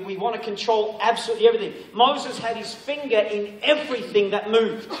 we want to control absolutely everything. Moses had his finger in everything that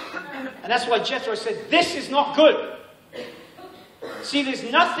moved. And that's why Jethro said, this is not good. See, there's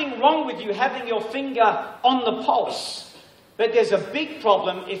nothing wrong with you having your finger on the pulse. But there's a big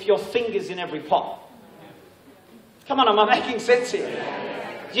problem if your finger's in every pot. Come on, am I making sense here?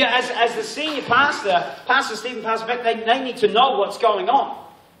 Yeah, as the senior pastor, Pastor Stephen, Pastor Beck, they need to know what's going on.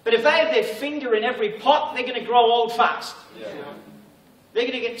 But if they have their finger in every pot, they're going to grow old fast. Yeah. They're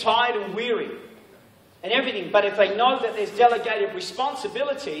going to get tired and weary and everything. But if they know that there's delegated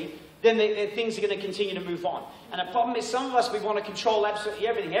responsibility, then things are going to continue to move on. And the problem is, some of us, we want to control absolutely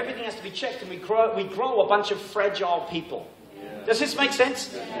everything. Everything has to be checked, and we grow a bunch of fragile people. Does this make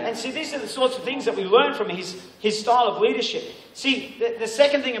sense? And see, these are the sorts of things that we learn from his style of leadership. See, the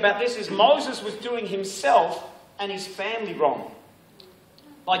second thing about this is Moses was doing himself and his family wrong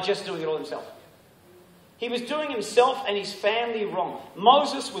by just doing it all himself. He was doing himself and his family wrong.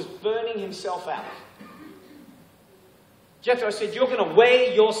 Moses was burning himself out. Jethro said, you're going to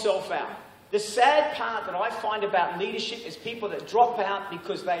wear yourself out. The sad part that I find about leadership is people that drop out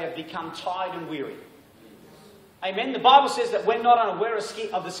because they have become tired and weary. Amen. The Bible says that we're not unaware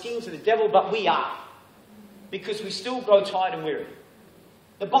of the schemes of the devil, but we are. Because we still grow tired and weary.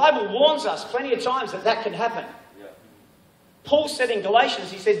 The Bible warns us plenty of times that can happen. Yeah. Paul said in Galatians,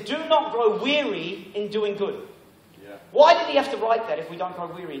 he said, do not grow weary in doing good. Yeah. Why did he have to write that if we don't grow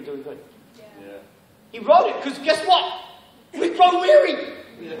weary in doing good? Yeah. He wrote it because guess what? We grow weary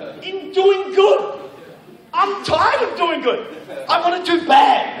in doing good. I'm tired of doing good. I want to do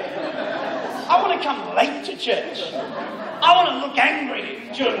bad. I want to come late to church. I want to look angry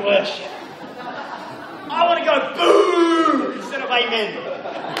during worship. I want to go boo instead of amen.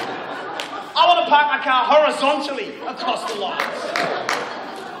 I want to park my car horizontally across the lines.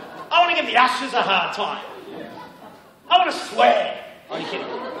 I want to give the ushers a hard time. I want to swear. Are you kidding?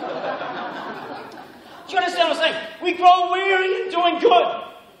 Do you understand what I'm saying? We grow weary in doing good.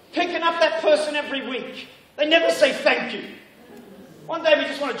 Picking up that person every week. They never say thank you. One day we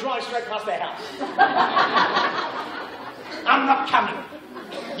just want to drive straight past their house. I'm not coming.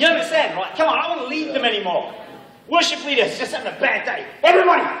 You understand, right? Come on, I don't want to lead them anymore. Worship leaders just having a bad day.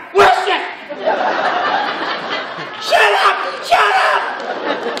 Everybody, worship! Shut up! Shut up!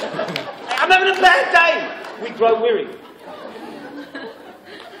 I'm having a bad day. We grow weary.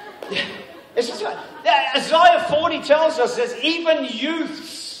 It's just like, Isaiah 40 tells us there's even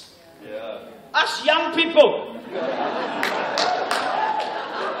youths. Yeah. Us young people.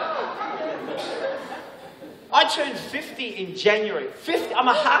 I turned 50 in January. 50. I'm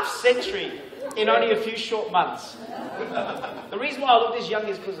a half century in only a few short months. The reason why I look this young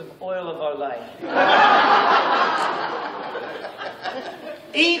is because of oil of Olay.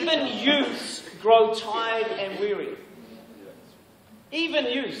 Even youths grow tired and weary. Even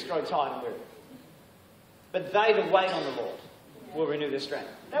youths grow tired and weary. But they that wait on the Lord will renew their strength.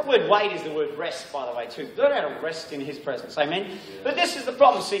 That word wait is the word rest, by the way, too. Learn how to rest in his presence, amen? Yeah. But this is the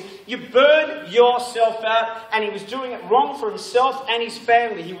problem, see. You burn yourself out, and he was doing it wrong for himself and his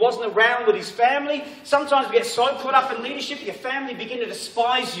family. He wasn't around with his family. Sometimes we get so caught up in leadership, your family begin to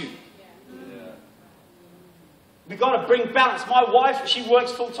despise you. Yeah. We've got to bring balance. My wife, she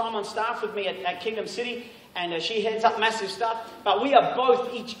works full-time on staff with me at Kingdom City, and she heads up massive stuff. But we are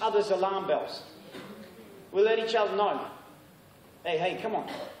both each other's alarm bells. We let each other know. Hey, come on.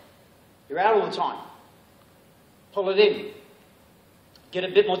 You're out all the time. Pull it in. Get a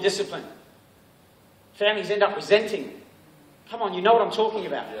bit more discipline. Families end up resenting. Come on, you know what I'm talking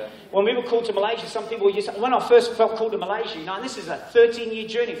about. Yeah. When we were called to Malaysia, some people used to, when I first felt called to Malaysia, you know, and this is a 13-year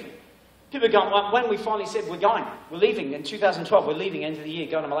journey for me. People are going, when we finally said we're going, we're leaving in 2012, we're leaving end of the year,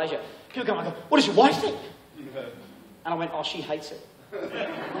 going to Malaysia. People go, what does your wife think? Yeah. And I went, oh, she hates it.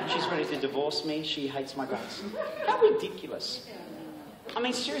 She's ready to divorce me. She hates my guts. How ridiculous. I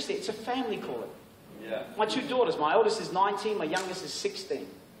mean, seriously, it's a family calling. Yeah. My two daughters, my oldest is 19, my youngest is 16.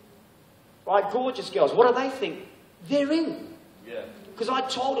 Right, gorgeous girls. What do they think? They're in. Yeah. Because I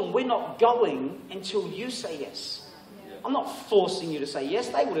told them, we're not going until you say yes. Yeah. I'm not forcing you to say yes.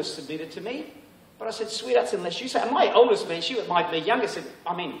 They would have submitted to me. But I said, sweethearts, unless you say. And my oldest, man, my youngest,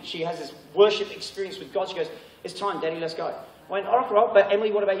 she has this worship experience with God. She goes, it's time, Daddy, let's go. I went, all right, but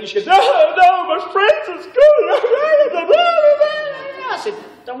Emily, what about you? She goes, no, my friends are good. I said,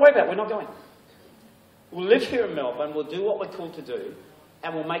 don't worry about it, we're not going. We'll live here in Melbourne, we'll do what we're called to do,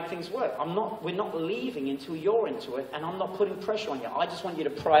 and we'll make things work. We're not leaving until you're into it, and I'm not putting pressure on you. I just want you to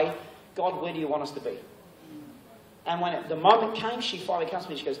pray, God, where do you want us to be? And when the moment came, she finally comes to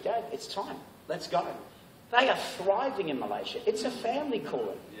me, she goes, Dad, it's time, let's go. They are thriving in Malaysia. It's a family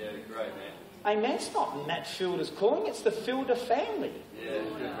calling. Yeah, great, man. Amen. It's not Matt Fielder's calling, it's the Fielder family. Yeah,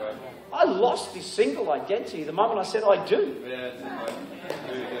 good, right. I lost this single identity the moment I said I do. Yeah,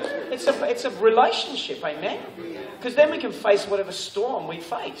 it's a relationship, amen? Because then we can face whatever storm we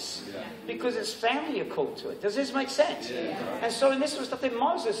face. Yeah. Because it's family you're called to it. Does this make sense? Yeah. And so in this sort of stuff, then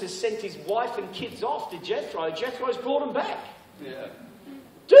Moses has sent his wife and kids off to Jethro. Jethro's brought them back. Yeah.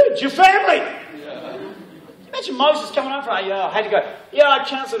 Dude, your family! Yeah. Imagine Moses coming over, I had to go, I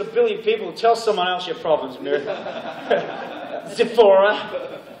counseled 1 billion people, tell someone else your problems, Miriam.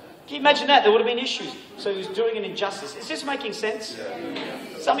 Zipporah. Can you imagine that? There would have been issues. So he was doing an injustice. Is this making sense?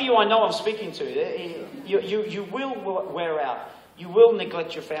 Yeah. Some of you I know I'm speaking to, you will wear out. You will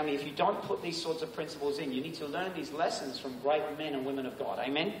neglect your family if you don't put these sorts of principles in. You need to learn these lessons from great men and women of God.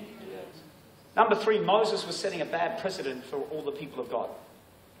 Amen? Yes. Number 3, Moses was setting a bad precedent for all the people of God.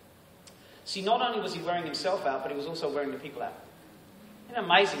 See, not only was he wearing himself out, but he was also wearing the people out. Isn't it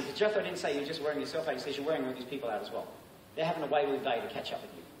amazing? Because Jethro didn't say you're just wearing yourself out. He says you're wearing all these people out as well. They're having to wait all day to catch up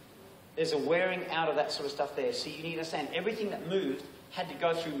with you. There's a wearing out of that sort of stuff there. See, you need to understand, everything that moved had to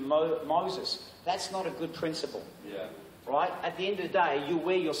go through Moses. That's not a good principle. Yeah. Right? At the end of the day, you'll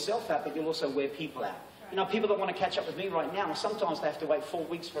wear yourself out, but you'll also wear people out. You know, people that want to catch up with me right now, sometimes they have to wait 4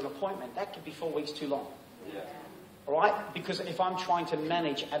 weeks for an appointment. That could be 4 weeks too long. Yeah. All right? Because if I'm trying to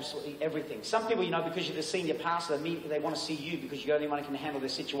manage absolutely everything. Some people, you know, because you're the senior pastor, they want to see you because you're the only one who can handle their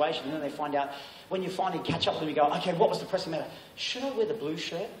situation. And then they find out, when you finally catch up with them, you go, okay, what was the pressing matter? Should I wear the blue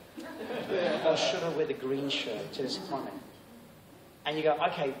shirt? Or should I wear the green shirt to this appointment? And you go,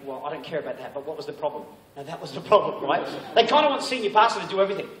 okay, well, I don't care about that, but what was the problem? Now, that was the problem, right? They kind of want the senior pastor to do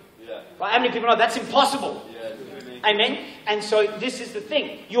everything. Yeah. Right? How many people know that's impossible? Yeah. Amen? And so this is the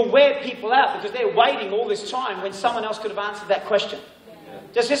thing. You'll wear people out because they're waiting all this time when someone else could have answered that question. Yeah.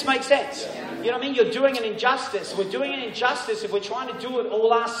 Does this make sense? Yeah. You know what I mean? You're doing an injustice. We're doing an injustice if we're trying to do it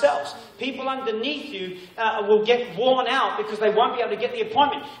all ourselves. People underneath you will get worn out because they won't be able to get the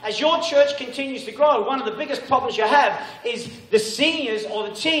appointment. As your church continues to grow, one of the biggest problems you have is the seniors or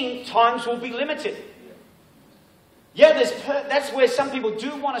the teen times will be limited. Yeah, that's where some people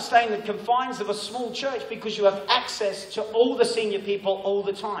do want to stay in the confines of a small church because you have access to all the senior people all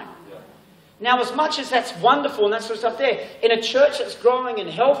the time. Yeah. Now, as much as that's wonderful and that sort of stuff there, in a church that's growing and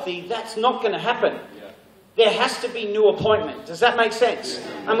healthy, that's not going to happen. Yeah. There has to be new appointment. Does that make sense?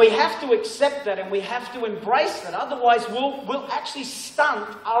 Yeah. And we have to accept that and we have to embrace that. Otherwise, we'll actually stunt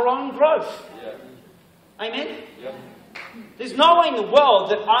our own growth. Yeah. Amen? Yeah. There's no way in the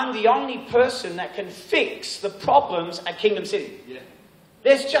world that I'm the only person that can fix the problems at Kingdom City. Yeah.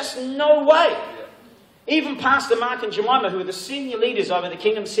 There's just no way. Yeah. Even Pastor Mark and Jemima, who are the senior leaders over the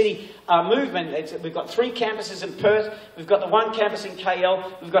Kingdom City movement, we've got 3 campuses in Perth, we've got the 1 campus in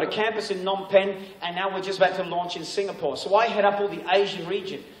KL, we've got a campus in Phnom Penh, and now we're just about to launch in Singapore. So I head up all the Asian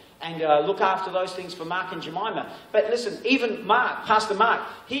region and look after those things for Mark and Jemima. But listen, even Mark, Pastor Mark,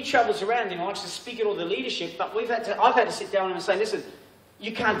 he travels around and likes to speak at all the leadership, but I've had to sit down with him and say, listen,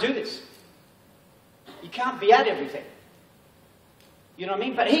 You can't do this. You can't be at everything. You know what I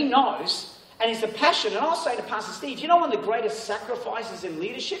mean? But he knows, and he's a passion. And I'll say to Pastor Steve, you know one of the greatest sacrifices in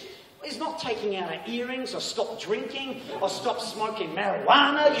leadership is not taking out our earrings or stop drinking or stop smoking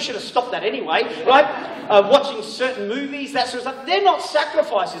marijuana. You should have stopped that anyway, right? Watching certain movies, that sort of stuff. They're not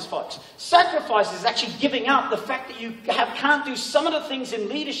sacrifices, folks. Sacrifice is actually giving up the fact that you can't do some of the things in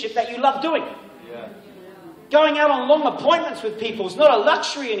leadership that you love doing. Yeah. Going out on long appointments with people is not a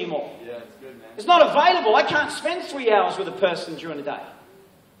luxury anymore. Yeah, it's good, man. It's not available. I can't spend 3 hours with a person during the day.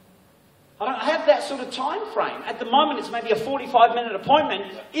 I don't have that sort of time frame. At the moment, it's maybe a 45-minute appointment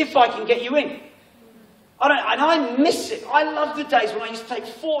if I can get you in. And I miss it. I love the days when I used to take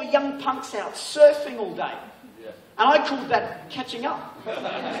 4 young punks out surfing all day. And I called that catching up.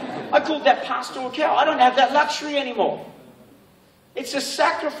 I called that pastoral care. I don't have that luxury anymore. It's a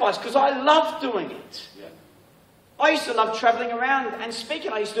sacrifice because I love doing it. I used to love traveling around and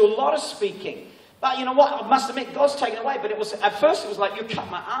speaking. I used to do a lot of speaking. But you know what? I must admit, God's taken away. But at first it was like, you cut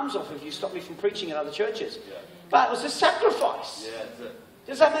my arms off if you stop me from preaching in other churches. Yeah. But it was a sacrifice. Yeah, that's it.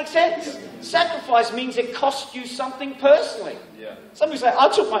 Does that make sense? Yeah. Sacrifice means it cost you something personally. Yeah. Some people say, I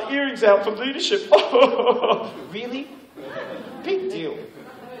took my earrings out from leadership. Really? Big deal.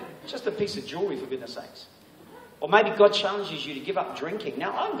 Just a piece of jewelry, for goodness sakes. Or maybe God challenges you to give up drinking.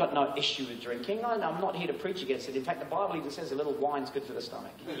 Now, I've got no issue with drinking. I'm not here to preach against it. In fact, the Bible even says a little wine's good for the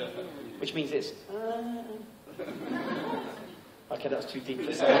stomach. Which means this. Okay, that was too deep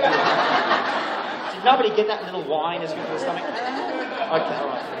for some. Did nobody get that little wine is good for the stomach? Okay, all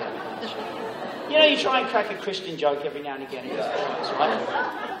right. You know, you try and crack a Christian joke every now and again. It just works,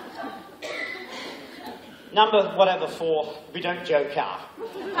 right? Number, whatever, 4. We don't joke out.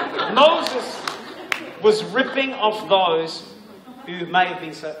 Moses was ripping off those who may have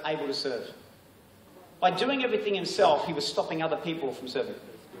been able to serve. By doing everything himself, he was stopping other people from serving.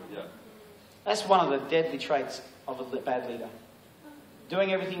 Yeah. That's one of the deadly traits of a bad leader.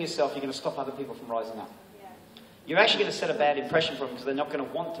 Doing everything yourself, you're going to stop other people from rising up. Yeah. You're actually going to set a bad impression for them because they're not going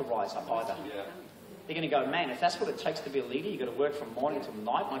to want to rise up either. Yeah. They're going to go, man, if that's what it takes to be a leader, you've got to work from morning till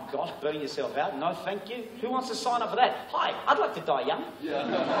night. My gosh, burning yourself out. No, thank you. Who wants to sign up for that? Hi, I'd like to die young.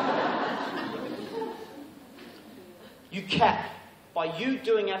 Yeah. You cap. By you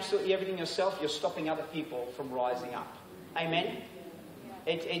doing absolutely everything yourself, you're stopping other people from rising up. Amen?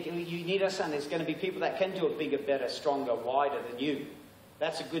 You need to understand there's going to be people that can do it bigger, better, stronger, wider than you.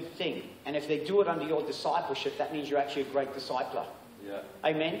 That's a good thing. And if they do it under your discipleship, that means you're actually a great discipler. Yeah.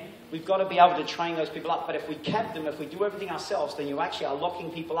 Amen? We've got to be able to train those people up. But if we cap them, if we do everything ourselves, then you actually are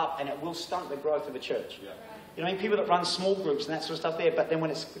locking people up and it will stunt the growth of a church. Yeah. You know, I mean, people that run small groups and that sort of stuff there, but then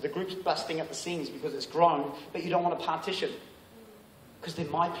when the group's busting at the seams because it's grown, but you don't want to partition because they're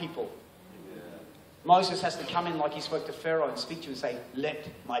my people. Yeah. Moses has to come in like he spoke to Pharaoh and speak to you and say, let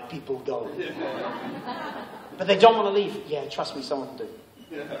my people go. Yeah. But they don't want to leave. Yeah, trust me, someone will do.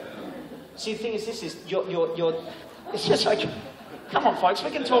 Yeah. See, the thing is, this is, it's just like, come on, folks,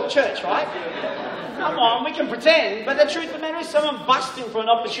 we can talk church, right? Come on, we can pretend, but the truth of the matter is someone busting for an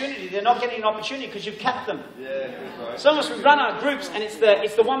opportunity. They're not getting an opportunity because you've capped them. Yeah, right. Some of us, we run our groups and it's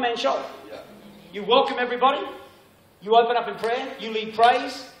the one-man show. Yeah. You welcome everybody, you open up in prayer, you lead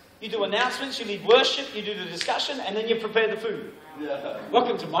praise, you do announcements, you lead worship, you do the discussion, and then you prepare the food. Yeah.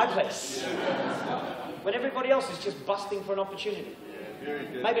 Welcome to my place. Yeah. When everybody else is just busting for an opportunity.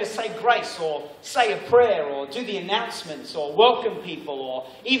 Maybe to say grace or say a prayer or do the announcements or welcome people or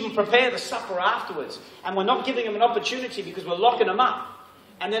even prepare the supper afterwards. And we're not giving them an opportunity because we're locking them up.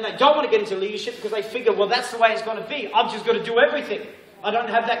 And then they don't want to get into leadership because they figure, well, that's the way it's going to be. I've just got to do everything. I don't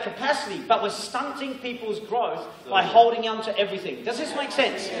have that capacity. But we're stunting people's growth by holding on to everything. Does this make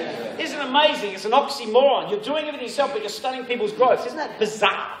sense? Isn't it amazing? It's an oxymoron. You're doing everything yourself, but you're stunting people's growth. Isn't that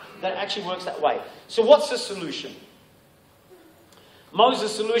bizarre that it actually works that way? So what's the solution?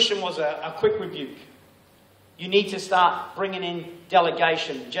 Moses' solution was a quick rebuke. You need to start bringing in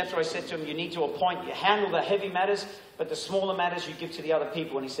delegation. Jethro said to him, you need to appoint, you handle the heavy matters, but the smaller matters you give to the other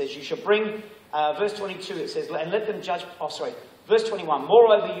people. And he says, you shall bring, verse 22, it says, and let them judge, verse 21,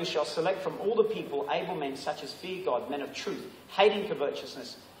 moreover you shall select from all the people able men such as fear God, men of truth, hating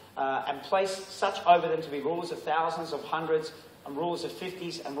covetousness, and place such over them to be rulers of thousands, of hundreds, and rulers of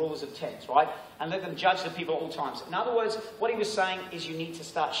 50s and rulers of 10s, right? And let them judge the people at all times. In other words, what he was saying is you need to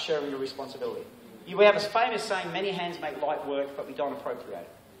start sharing your responsibility. We have a famous saying, many hands make light work, but we don't appropriate it.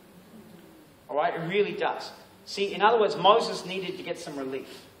 All right? It really does. See, in other words, Moses needed to get some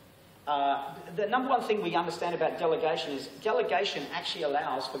relief. The number one thing we understand about delegation is delegation actually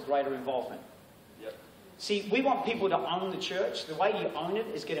allows for greater involvement. Yep. See, we want people to own the church. The way you own it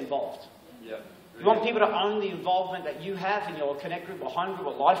is get involved. Yep. You want people to own the involvement that you have in your connect group or home group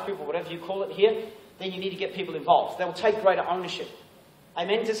or life group or whatever you call it here, then you need to get people involved. They will take greater ownership.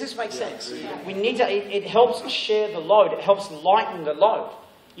 Amen? Does this make sense? We need to, it helps share the load. It helps lighten the load.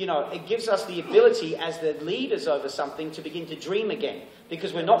 You know, it gives us the ability as the leaders over something to begin to dream again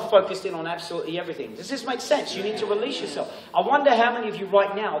because we're not focused in on absolutely everything. Does this make sense? You need to release yourself. I wonder how many of you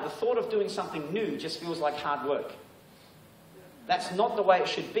right now, the thought of doing something new just feels like hard work. That's not the way it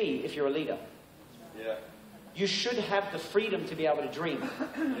should be if you're a leader. Yeah. You should have the freedom to be able to dream.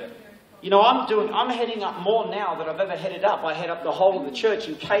 Yeah. You know, I'm heading up more now than I've ever headed up. I head up the whole of the church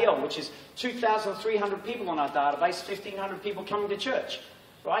in KL, which is 2,300 people on our database, 1,500 people coming to church.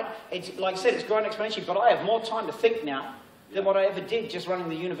 Right? It's, like I said, it's grown exponentially, but I have more time to think now than what I ever did just running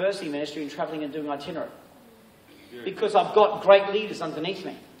the university ministry and travelling and doing itinerary. Because I've got great leaders underneath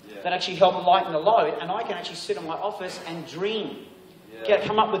me that actually help lighten the load, and I can actually sit in my office and dream.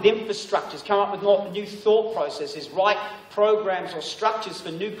 Come up with infrastructures, come up with more new thought processes, write programs or structures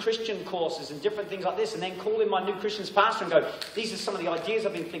for new Christian courses and different things like this, and then call in my new Christians pastor and go, these are some of the ideas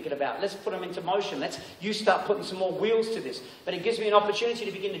I've been thinking about. Let's put them into motion. You start putting some more wheels to this. But it gives me an opportunity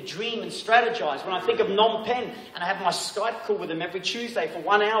to begin to dream and strategize. When I think of Nom Pen, and I have my Skype call with them every Tuesday for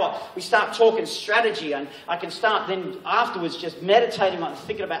 1 hour, we start talking strategy, and I can start then afterwards just meditating on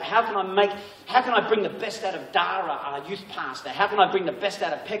thinking about how can I bring the best out of Dara, our youth pastor? How can I bring the best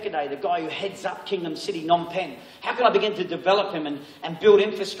out of Pekaday, the guy who heads up Kingdom City Nom Pen? How can I begin to develop him and build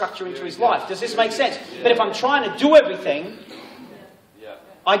infrastructure into his life? Does this make sense? But if I'm trying to do everything,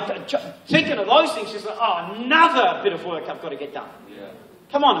 thinking of those things is like, oh, another bit of work I've got to get done.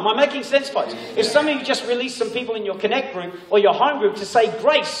 Come on, am I making sense, folks? If some of you just release some people in your connect group or your home group to say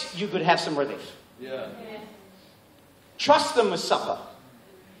grace, you could have some relief. Trust them with supper.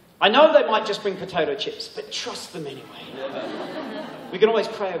 I know they might just bring potato chips, but trust them anyway. We can always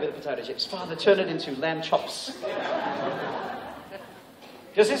pray over the potato chips. Father, turn it into lamb chops.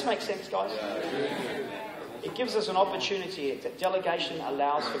 Does this make sense, guys? It gives us an opportunity. Delegation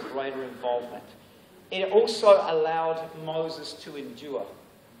allows for greater involvement. It also allowed Moses to endure.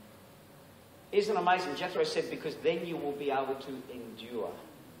 Isn't it amazing? Jethro said, because then you will be able to endure.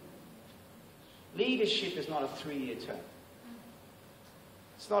 Leadership is not a 3-year term.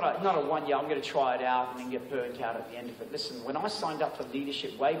 It's not a 1 year, I'm going to try it out and then get burnt out at the end of it. Listen, when I signed up for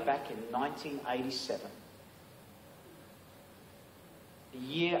leadership way back in 1987, a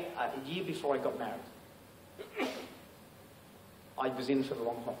year before I got married, I was in for the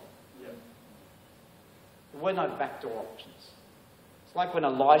long haul. There were no backdoor options. It's like when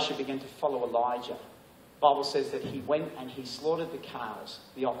Elisha began to follow Elijah. The Bible says that he went and he slaughtered the cows,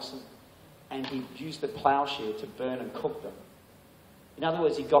 the oxen, and he used the plowshare to burn and cook them. In other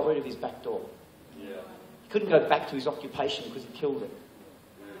words, he got rid of his back door. He couldn't go back to his occupation because he killed it.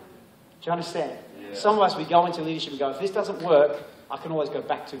 Do you understand? Some of us, we go into leadership and go, if this doesn't work, I can always go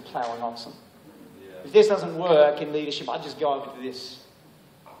back to plowing oxen. If this doesn't work in leadership, I just go over to this.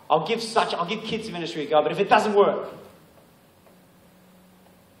 I'll give kids ministry a go, but if it doesn't work,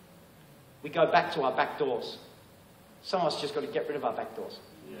 we go back to our back doors. Some of us just got to get rid of our back doors.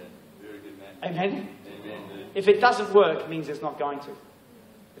 Very good, man. Amen? If it doesn't work, it means it's not going to.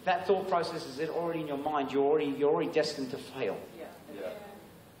 If that thought process is already in your mind, you're already destined to fail.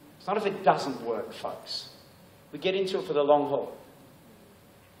 It's not if it doesn't work, folks. We get into it for the long haul.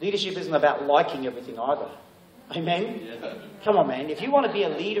 Leadership isn't about liking everything either. Amen? Come on, man. If you want to be a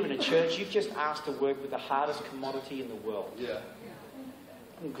leader in a church, you've just asked to work with the hardest commodity in the world.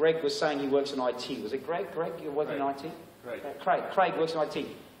 And Greg was saying he works in IT. Was it Greg? Greg, you're working in IT? Craig works in IT.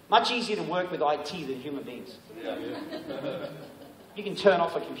 Much easier to work with IT than human beings. You can turn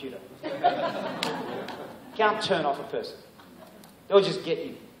off a computer. You can't turn off a person. They'll just get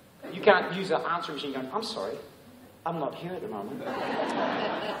you. You can't use an answering machine going, I'm sorry, I'm not here at the moment.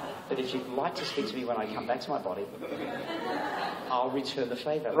 But if you'd like to speak to me when I come back to my body, I'll return the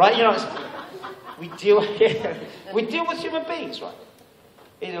favour. Right? You know, we deal with human beings, right?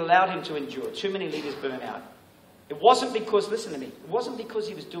 It allowed him to endure. Too many leaders burn out. It wasn't because, listen to me, it wasn't because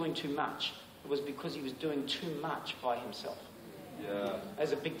he was doing too much. It was because he was doing too much by himself.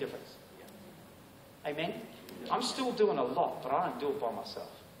 There's a big difference. Amen? I'm still doing a lot, but I don't do it by myself.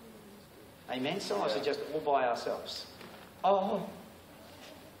 Amen? Some of us are just all by ourselves. Oh,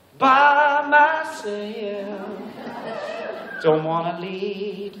 by myself. Don't want to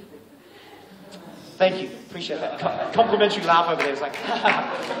lead. Thank you. Appreciate that. Complimentary laugh over there. It's like,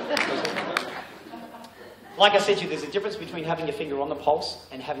 like I said to you, there's a difference between having your finger on the pulse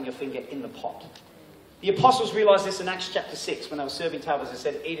and having your finger in the pot. The apostles realized this in Acts chapter 6 when they were serving tables. They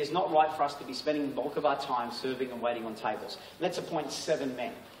said, it is not right for us to be spending the bulk of our time serving and waiting on tables. Let's appoint 7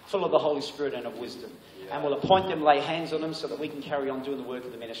 men. full of the Holy Spirit and of wisdom. And we'll appoint them, lay hands on them so that we can carry on doing the work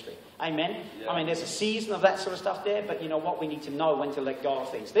of the ministry. Amen? I mean, there's a season of that sort of stuff there, but you know what? We need to know when to let go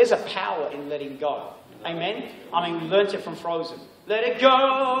of things. There's a power in letting go. Amen? I mean, we learnt it from Frozen. Let it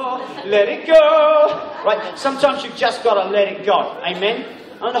go, let it go. Right? Sometimes you've just got to let it go. Amen?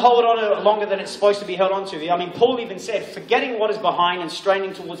 Don't hold on to it longer than it's supposed to be held on to. I mean, Paul even said, forgetting what is behind and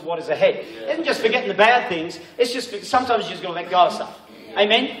straining towards what is ahead. It isn't just forgetting the bad things. It's just, sometimes you just got to let go of stuff.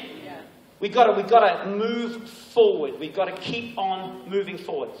 Amen? We've got to move forward. We've got to keep on moving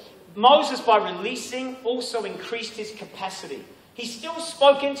forward. Moses, by releasing, also increased his capacity. He still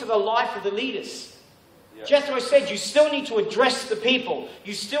spoke into the life of the leaders. Jethro said, you still need to address the people.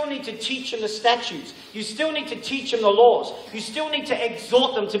 You still need to teach them the statutes. You still need to teach them the laws. You still need to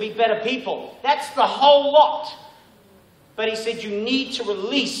exhort them to be better people. That's the whole lot. But he said you need to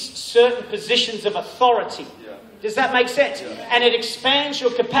release certain positions of authority. Does that make sense? And it expands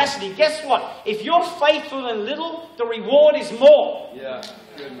your capacity. Guess what? If you're faithful in little, the reward is more.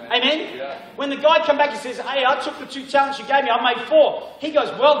 Good, man. Amen? When the guy come back and says, hey, I took the 2 talents you gave me, I made 4. He goes,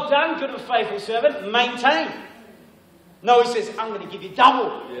 well done, good and faithful servant, maintain. No, he says, I'm going to give you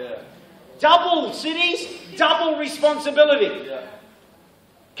double. Double cities, double responsibility.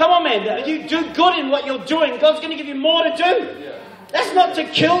 Come on, man. You do good in what you're doing. God's going to give you more to do. That's not to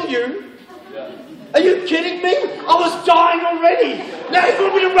kill you. Are you kidding me? I was dying already. Now you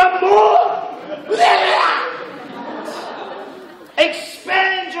want me to run more?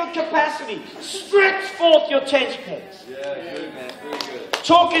 Expand your capacity. Stretch forth your tent pegs. Good, man. Very good.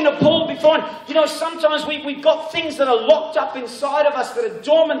 Talking to Paul before, you know, sometimes we've got things that are locked up inside of us that are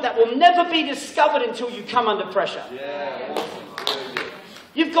dormant that will never be discovered until you come under pressure.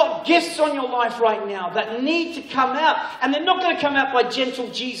 You've got gifts on your life right now that need to come out. And they're not going to come out by gentle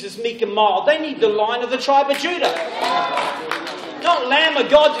Jesus, meek and mild. They need the Lion of the tribe of Judah. Not Lamb of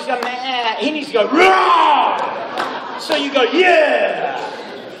God just go, meh. He needs to go, roar. So you go, yeah.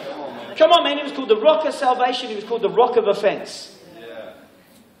 Come on, man. It was called the Rock of Salvation. It was called the Rock of Offense.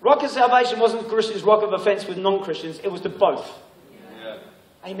 Rock of Salvation wasn't Christians' Rock of Offense with non-Christians. It was to both.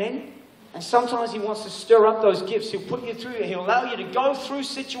 Amen? And sometimes he wants to stir up those gifts. He'll put you through. He'll allow you to go through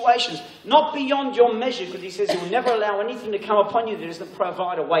situations, not beyond your measure, because he says he will never allow anything to come upon you that doesn't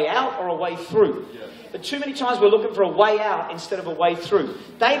provide a way out or a way through. But too many times we're looking for a way out instead of a way through.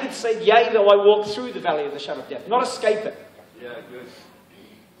 David said, yea, though I walk through the valley of the shadow of death, not escape it. Good.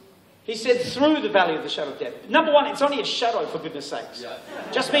 He said through the valley of the shadow of death. Number one, it's only a shadow, for goodness sakes.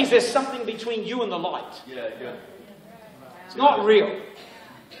 Just means there's something between you and the light. Good. It's not real.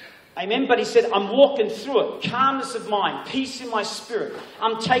 Amen. But he said, I'm walking through it. Calmness of mind. Peace in my spirit.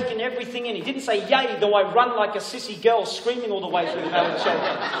 I'm taking everything in. He didn't say, yea, though I run like a sissy girl screaming all the way through the valley of the shadow of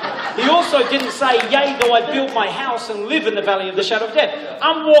death. He also didn't say, yea, though I build my house and live in the valley of the shadow of death.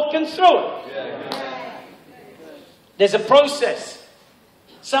 I'm walking through it. There's a process.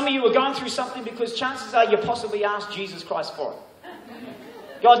 Some of you are going through something because chances are you possibly asked Jesus Christ for it.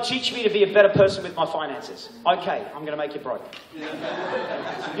 God, teach me to be a better person with my finances. Okay, I'm going to make you broke.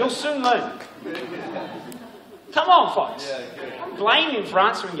 You'll soon learn. Come on, folks. Don't blame him for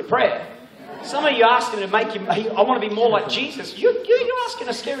answering your prayer. Some of you asked him to make you, I want to be more like Jesus. You're asking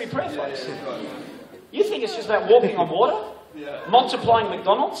a scary prayer, folks. You think it's just about walking on water? Multiplying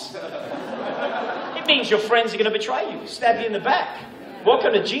McDonald's? It means your friends are going to betray you, stab you in the back.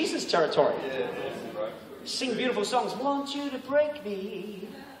 Welcome to Jesus territory. Sing beautiful songs. Want you to break me.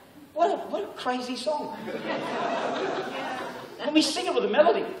 What a crazy song. And we sing it with a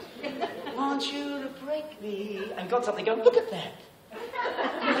melody. Want you to break me. And God's up there going, look at that.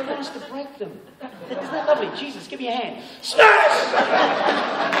 He want us to break them. Isn't that lovely? Jesus, give me a hand. Smash!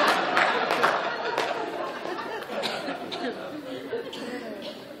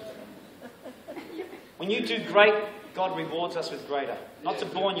 When you do great, God rewards us with greater. Not to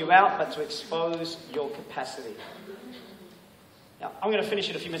burn you out, but to expose your capacity. Now, I'm going to finish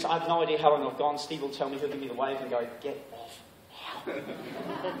in a few minutes. I have no idea how long I've gone. Steve will tell me, he'll give me the wave and go, get off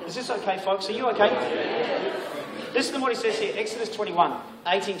now. Is this okay, folks? Are you okay? Listen to what he says here. Exodus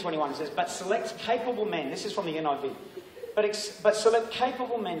 18:21. It says, but select capable men. This is from the NIV. But select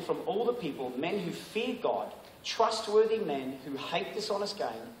capable men from all the people, men who fear God, trustworthy men who hate dishonest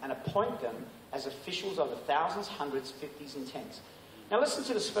gain, and appoint them as officials over thousands, hundreds, fifties, and tens. Now listen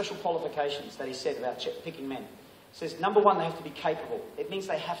to the special qualifications that he said about picking men. It says, number one, they have to be capable. It means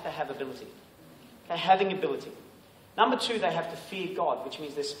they have to have ability. Okay, having ability. Number two, they have to fear God, which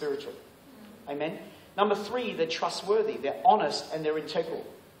means they're spiritual. Amen? Number three, they're trustworthy. They're honest and they're integral.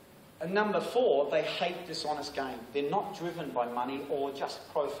 And number four, they hate dishonest gain. They're not driven by money or just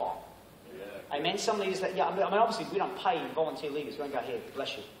profile. Yeah. Amen? Some leaders, obviously we don't pay volunteer leaders. We don't go, here,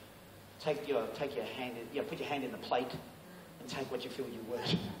 bless you. take your hand, put your hand in the plate and take what you feel you're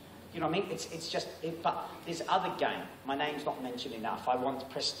worth. You know what I mean? It's just, but this other game, my name's not mentioned enough. I want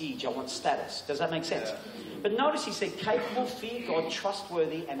prestige, I want status. Does that make sense? Yeah. But notice he said, capable, fear God,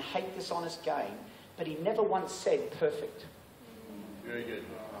 trustworthy, and hate dishonest gain. But he never once said perfect. Very good.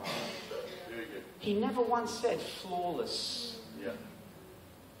 Very good. He never once said flawless. Yeah.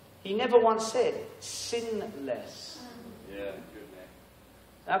 He never once said sinless. Yeah, good man.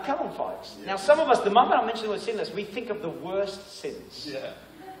 Now come on, folks. Yeah. Now some of us, the moment I mention the word sinless, we think of the worst sins. Yeah.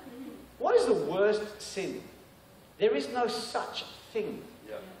 What is the worst sin? There is no such thing.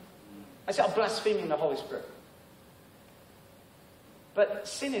 Yeah. I say, blaspheming the Holy Spirit. But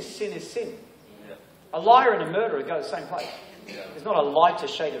sin is sin is sin. Yeah. A liar and a murderer go to the same place. Yeah. There's not a lighter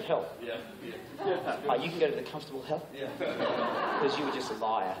shade of hell. Yeah. Yeah. Oh, you can go to the comfortable hell Yeah. because you were just a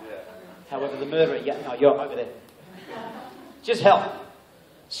liar. Yeah. However, the murderer, no, you're over there. Just hell.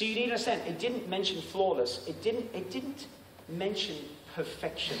 So you need to understand, it didn't mention flawless. It didn't mention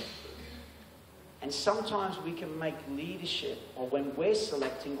perfection. And sometimes we can make leadership, or when we're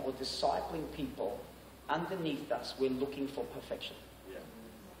selecting or discipling people, underneath us, we're looking for perfection. Yeah.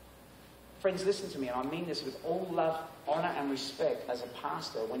 Friends, listen to me, and I mean this with all love, honor, and respect as a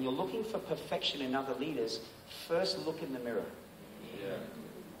pastor. When you're looking for perfection in other leaders, first look in the mirror. Yeah.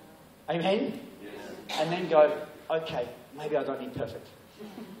 Amen? Yes. And then go, okay, maybe I don't need perfect.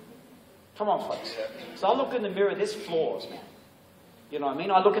 Come on, folks. Yeah. So I look in the mirror, there's flaws, man. You know what I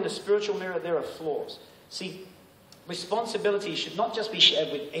mean? I look in the spiritual mirror, there are flaws. See, responsibility should not just be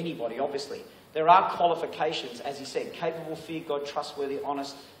shared with anybody, obviously. There are qualifications, as he said, capable, fear God, trustworthy,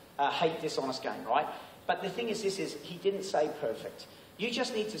 honest, hate dishonest gain, right? But the thing is, he didn't say perfect. You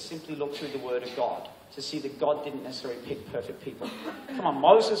just need to simply look through the Word of God to see that God didn't necessarily pick perfect people. Come on,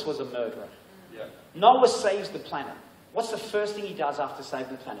 Moses was a murderer. Yeah. Noah saves the planet. What's the first thing he does after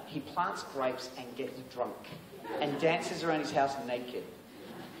saving the planet? He plants grapes and gets drunk and dances around his house naked.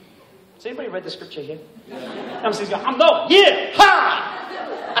 Has anybody read the scripture here? He's going, I'm Noah. Yeah!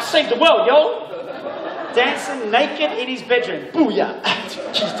 Ha! I saved the world, yo! Dancing naked in his bedroom. Booyah!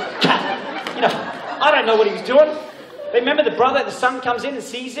 You know, I don't know what he was doing. But remember the brother, the son comes in and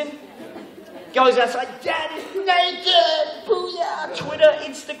sees him. Goes outside, Dad is naked! Booyah! Twitter,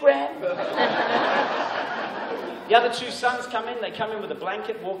 Instagram. The other two sons come in. They come in with a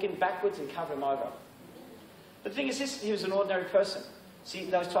blanket, walk in backwards and cover him over. The thing is this, he was an ordinary person. See,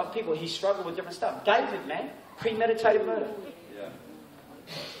 those type of people, he struggled with different stuff. David, man, premeditated murder. Yeah.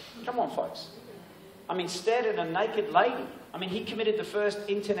 Come on, folks. I mean, stared at a naked lady. I mean, he committed the first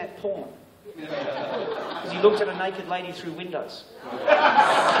internet porn. Because he looked at a naked lady through windows.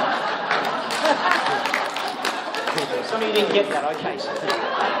 Some of you didn't get that, okay. So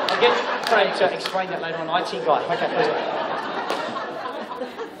I'll get Craig to explain that later on, IT guy. Okay, please.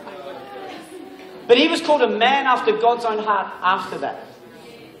 But he was called a man after God's own heart after that.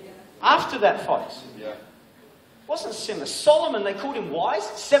 After that, folks. Yeah. Wasn't sinless. Solomon, they called him wise.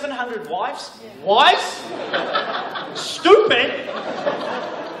 700 wives. Wise? Stupid?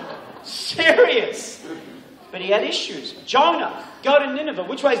 Serious? But he had issues. Jonah, go to Nineveh.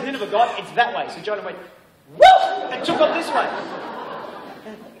 Which way is Nineveh, God? It's that way. So Jonah went, woof! And took off this way.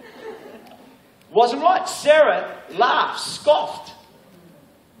 Wasn't right. Sarah laughed, scoffed.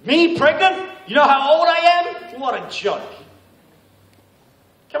 Me pregnant? You know how old I am? What a joke.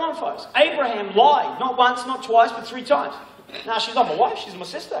 Come on, folks. Abraham lied. Not once, not twice, but 3 times. No, she's not my wife. She's my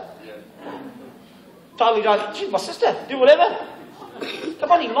sister. Yeah. Totally don't. She's my sister. Do whatever.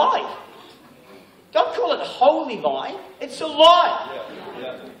 Come on, he lied. Don't call it a holy lie. It's a lie.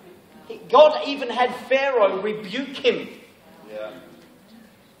 Yeah. Yeah. God even had Pharaoh rebuke him. Yeah.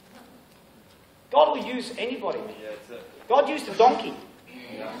 God will use anybody. Yeah, it's it. God used a donkey.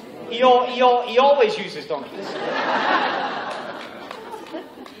 Yeah. He always uses donkeys.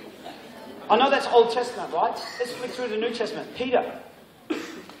 I know that's Old Testament, right? Let's flick through the New Testament. Peter.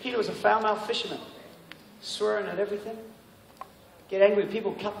 Peter was a foul-mouthed fisherman. Swearing at everything. Get angry with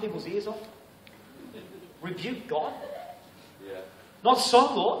people, cut people's ears off. Rebuke God. Yeah. Not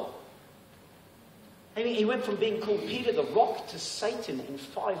so, Lord. I mean, he went from being called Peter the Rock to Satan in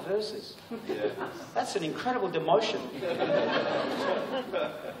 5 verses. Yeah. That's an incredible demotion.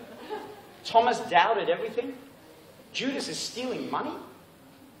 Thomas doubted everything. Judas is stealing money.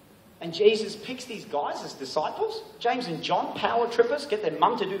 And Jesus picks these guys as disciples. James and John, power trippers, get their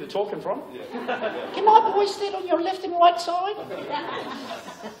mum to do the talking for them. Yeah. Can my boys stand on your left and right side?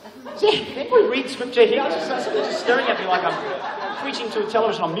 See, anybody read scripture here? I'm just staring at me like I'm preaching to a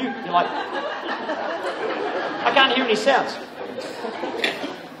television on mute. You're like, I can't hear any sounds.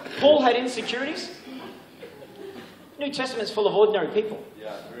 Paul had insecurities. New Testament's full of ordinary people.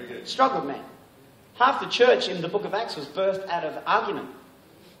 Yeah, very good. Struggled, man. Half the church in the book of Acts was birthed out of argument.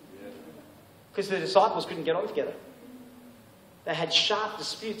 Because the disciples couldn't get on together. They had sharp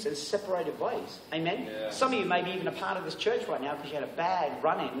disputes and separated ways. Amen? Yeah. Some of you may be even a part of this church right now because you had a bad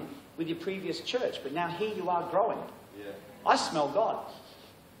run-in with your previous church. But now here you are growing. Yeah. I smell God.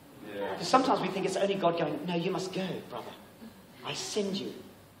 Yeah. Because sometimes we think it's only God going, no, you must go, brother. I send you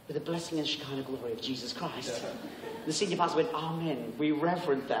with the blessing and Shekinah glory of Jesus Christ. The senior pastor went, amen. We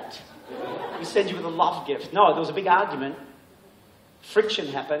reverend that. We send you with a love gift. No, there was a big argument. Friction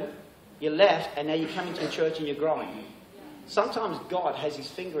happened. You left, and now you're coming to a church and you're growing. Sometimes God has his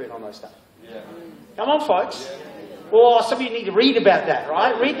finger in on those stuff. Yeah. Come on, folks. Well, some of you need to read about that,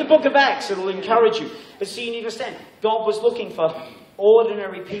 right? Read the book of Acts. It'll encourage you. But see, you need to understand, God was looking for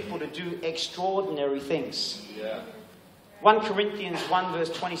ordinary people to do extraordinary things. Yeah. 1 Corinthians 1 verse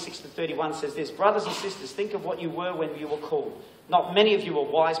 26 to 31 says this, brothers and sisters, think of what you were when you were called. Not many of you were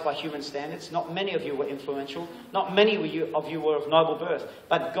wise by human standards. Not many of you were influential. Not many of you were of noble birth.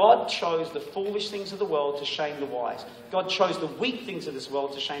 But God chose the foolish things of the world to shame the wise. God chose the weak things of this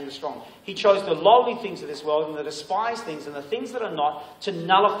world to shame the strong. He chose the lowly things of this world and the despised things and the things that are not to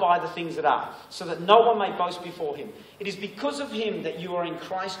nullify the things that are, so that no one may boast before him. It is because of him that you are in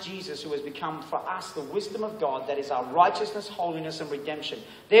Christ Jesus, who has become for us the wisdom of God, that is our righteousness, holiness and redemption.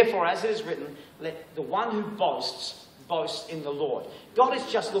 Therefore, as it is written, let the one who boasts in the Lord. God is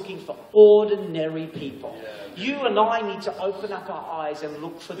just looking for ordinary people. You and I need to open up our eyes and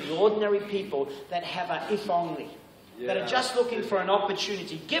look for the ordinary people that have a if only. That are just looking for an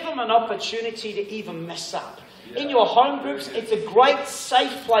opportunity. Give them an opportunity to even mess up. In your home groups, it's a great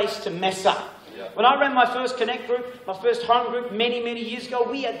safe place to mess up. When I ran my first Connect group, my first home group many, many years ago,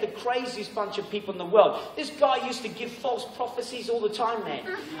 we had the craziest bunch of people in the world. This guy used to give false prophecies all the time, man.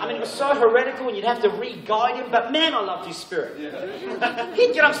 I mean, it was so heretical and you'd have to re-guide him, but man, I loved his spirit.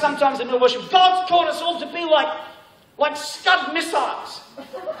 He'd get up sometimes in the worship. God's taught us all to be like Scud missiles,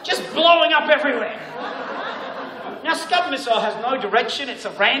 just blowing up everywhere. Now, Scud missile has no direction. It's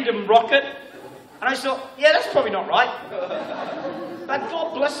a random rocket. And I thought, yeah, that's probably not right. But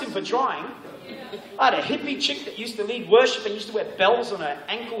God bless him for trying. I had a hippie chick that used to lead worship and used to wear bells on her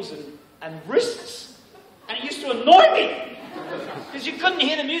ankles and wrists. And it used to annoy me. Because you couldn't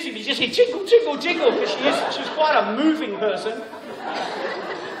hear the music, you just hear jingle, jingle, jingle. Because she was quite a moving person.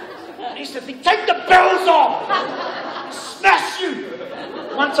 And I used to think, take the bells off! Smash you!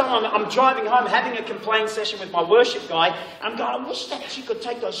 One time I'm driving home having a complaint session with my worship guy. And I'm going, I wish that chick could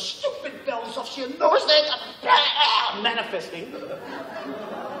take those stupid bells off. She annoys me. I'm manifesting.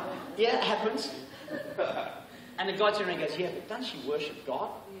 Yeah, it happens. And the guy turned around and goes, yeah, but doesn't she worship God?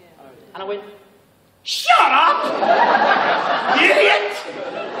 Yeah. And I went, shut up! Idiot!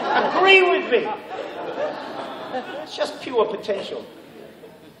 Agree with me. It's just pure potential.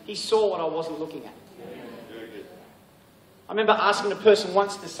 He saw what I wasn't looking at. I remember asking a person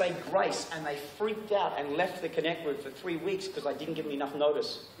once to say grace, and they freaked out and left the Connect group for 3 weeks because I didn't give them enough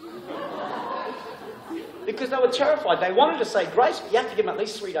notice. Because they were terrified. They wanted to say grace, but you have to give them at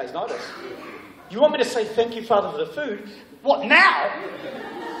least 3 days' notice. You want me to say thank you, Father, for the food? What, now?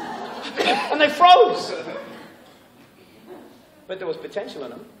 And they froze. But there was potential in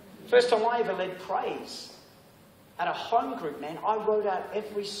them. First time I ever led praise at a home group, man, I wrote out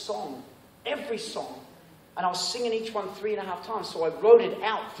every song. And I was singing each one 3.5 times, so I wrote it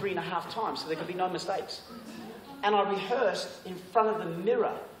out 3.5 times so there could be no mistakes. And I rehearsed in front of the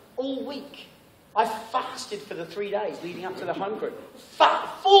mirror all week. I fasted for the 3 days leading up to the home group.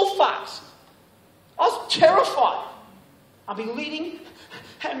 Full fast. I was terrified. I'd be leading,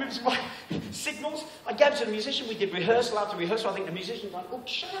 hand moves, signals. I gave it to the musician. We did rehearsal after rehearsal. I think the musician went, oh,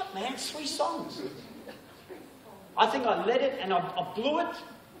 shut up, man, it's 3 songs. I think I led it and I blew it.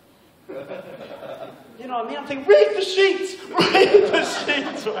 You know what I mean? I'm thinking, read the sheets! Read the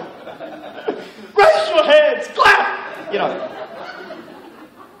sheets! Raise your hands! Clap! You know.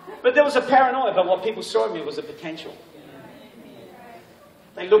 But there was a paranoia, but what people saw in me was a potential.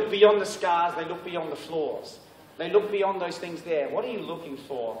 They looked beyond the scars, they looked beyond the flaws. They looked beyond those things there. What are you looking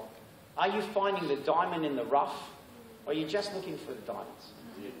for? Are you finding the diamond in the rough? Or are you just looking for the diamonds?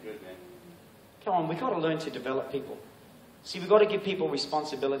 Yeah, good, man. Come on, we've got to learn to develop people. See, we've got to give people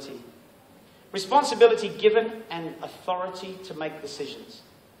responsibility. Responsibility given and authority to make decisions.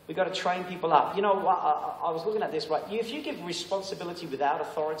 We've got to train people up. You know, I was looking at this, right? If you give responsibility without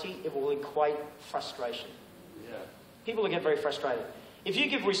authority, it will equate frustration. Yeah. People will get very frustrated. If you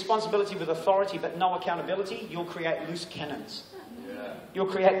give responsibility with authority but no accountability, you'll create loose cannons. Yeah. You'll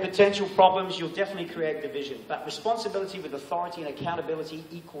create potential problems. You'll definitely create division. But responsibility with authority and accountability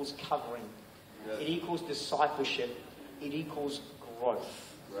equals covering. Yeah. It equals discipleship. It equals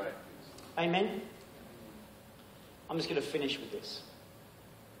growth. Right. Amen? I'm just going to finish with this.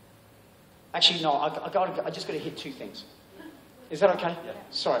 Actually, no, I just got to hit two things. Is that okay? Yeah.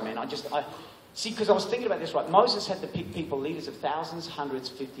 Sorry, man. See, because I was thinking about this, right? Moses had to pick people, leaders of thousands, hundreds,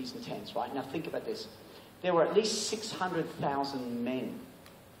 fifties, and tens, right? Now think about this. There were at least 600,000 men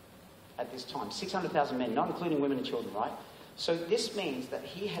at this time. 600,000 men, not including women and children, right? So this means that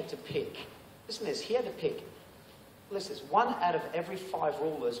he had to pick, listen to this, he had to pick, listen to this, 1 out of every 5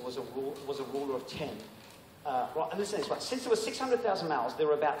 rulers was a ruler of 10. Right, and listen to this, right? Since there were 600,000 males, there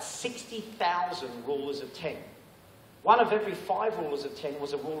were about 60,000 rulers of 10. 1 of every 5 rulers of 10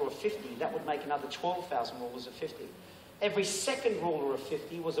 was a ruler of 50. That would make another 12,000 rulers of 50. Every second ruler of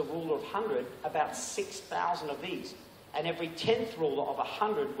 50 was a ruler of 100, about 6,000 of these. And every 10th ruler of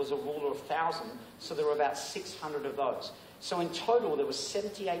 100 was a ruler of 1,000, so there were about 600 of those. So in total, there were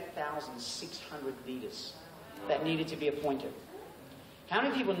 78,600 leaders that needed to be appointed. How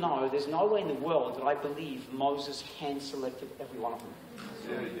many people know there's no way in the world that I believe Moses hand-selected every one of them?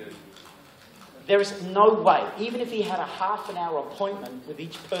 Yeah. There is no way, even if he had a half-an-hour appointment with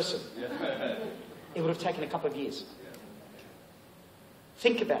each person, it would have taken a couple of years.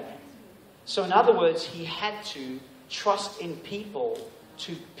 Think about that. So in other words, he had to trust in people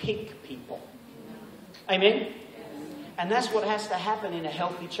to pick people. Amen? And that's what has to happen in a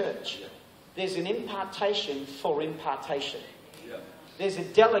healthy church. There's an impartation for impartation. There's a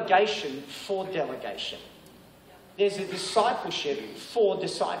delegation for delegation. There's a discipleship for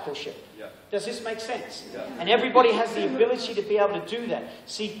discipleship. Does this make sense? And everybody has the ability to be able to do that.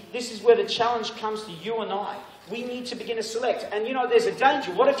 See, this is where the challenge comes to you and I. We need to begin to select. And you know, there's a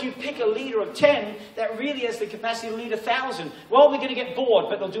danger. What if you pick a leader of 10 that really has the capacity to lead 1,000? Well, we're going to get bored,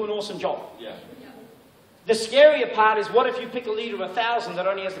 but they'll do an awesome job. The scarier part is, what if you pick a leader of 1,000 that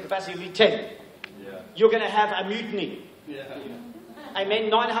only has the capacity to lead 10? You're going to have a mutiny. Amen.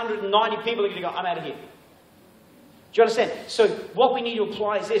 990 people are going to go, I'm out of here. Do you understand? So what we need to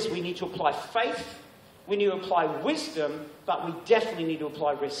apply is this. We need to apply faith. We need to apply wisdom. But we definitely need to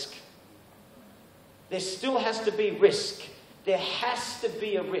apply risk. There still has to be risk. There has to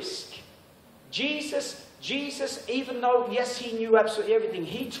be a risk. Jesus, even though, yes, he knew absolutely everything,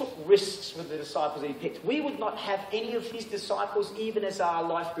 he took risks with the disciples that he picked. We would not have any of his disciples even as our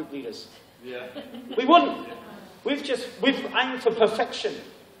life group leaders. We wouldn't. We've aimed for perfection.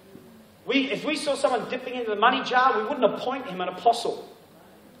 If we saw someone dipping into the money jar, we wouldn't appoint him an apostle.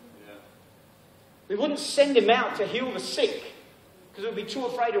 We wouldn't send him out to heal the sick because we'd be too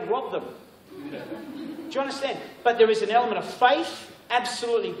afraid to rob them. Do you understand? But there is an element of faith.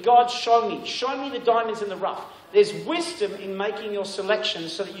 Absolutely. God, show me the diamonds in the rough. There's wisdom in making your selection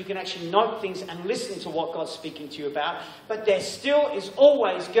so that you can actually note things and listen to what God's speaking to you about. But there still is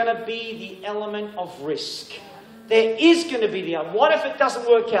always going to be the element of risk. There is going to be the other. What if it doesn't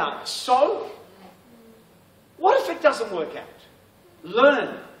work out? So, what if it doesn't work out?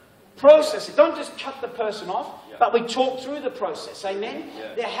 Learn. Process it. Don't just cut the person off, but we talk through the process. Amen?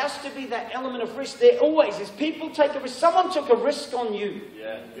 There has to be that element of risk. There always is. People take a risk. Someone took a risk on you.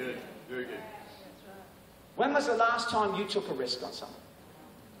 Yeah, good. Very good. When was the last time you took a risk on someone?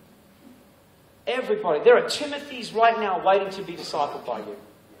 Everybody. There are Timothys right now waiting to be discipled by you.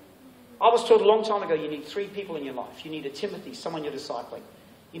 I was taught a long time ago, you need 3 people in your life. You need a Timothy, someone you're discipling.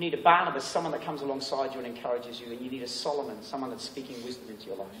 You need a Barnabas, someone that comes alongside you and encourages you. And you need a Solomon, someone that's speaking wisdom into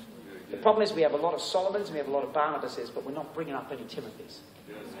your life. The problem is we have a lot of Solomons and we have a lot of Barnabases, but we're not bringing up any Timothys.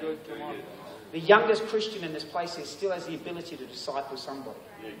 That's good. The youngest Christian in this place here still has the ability to disciple somebody.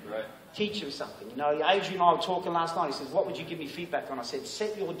 Great. Teach him something. You know, Adrian and I were talking last night. He says, what would you give me feedback on? I said,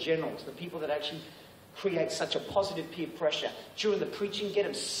 set your generals, the people that actually create such a positive peer pressure. During the preaching, get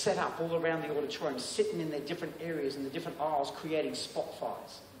them set up all around the auditorium, sitting in their different areas, in the different aisles, creating spot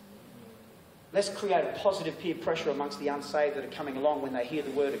fires. Let's create a positive peer pressure amongst the unsaved that are coming along when they hear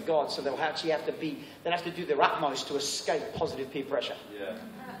the word of God, so they'll actually have to do their utmost to escape positive peer pressure.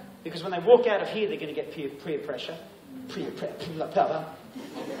 Because when they walk out of here, they're going to get peer pressure. Peer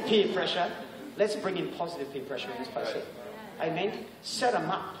pressure. Let's bring in positive peer pressure in this place here. Amen? Set them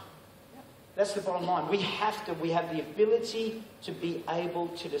up. That's the bottom line. We have the ability to be able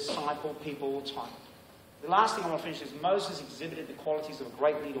to disciple people all the time. The last thing I want to finish is Moses exhibited the qualities of a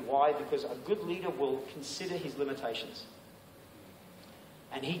great leader. Why? Because a good leader will consider his limitations.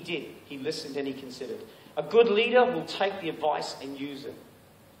 And he did. He listened and he considered. A good leader will take the advice and use it.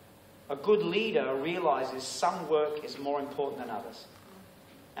 A good leader realizes some work is more important than others.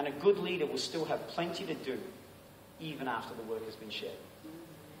 And a good leader will still have plenty to do even after the work has been shared.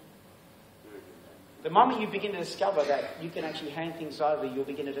 The moment you begin to discover that you can actually hand things over, you'll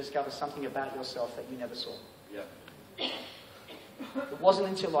begin to discover something about yourself that you never saw. It wasn't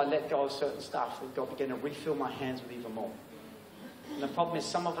until I let go of certain stuff that God began to refill my hands with even more. And the problem is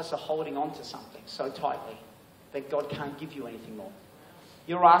some of us are holding on to something so tightly that God can't give you anything more.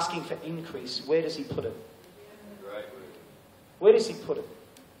 You're asking for increase. Where does he put it? Where does he put it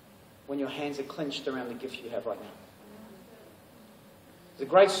when your hands are clenched around the gift you have right now? There's a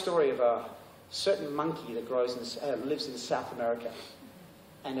great story of a certain monkey that lives in South America.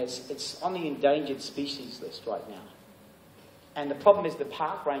 And it's on the endangered species list right now. And the problem is the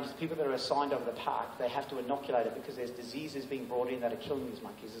park rangers, people that are assigned over the park, they have to inoculate it because there's diseases being brought in that are killing these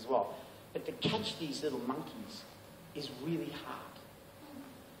monkeys as well. But to catch these little monkeys is really hard.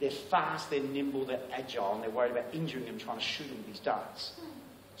 They're fast, they're nimble, they're agile, and they're worried about injuring them, trying to shoot them with these darts.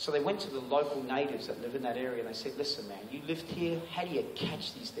 So they went to the local natives that live in that area and they said, listen man, you lived here, how do you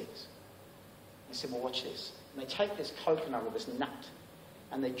catch these things? They said, well watch this. And they take this coconut or this nut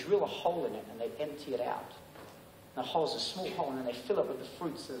and they drill a hole in it and they empty it out. And the hole's a small hole and then they fill it with the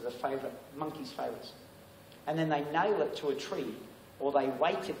fruits that are the favourite, monkey's favourites. And then they nail it to a tree or they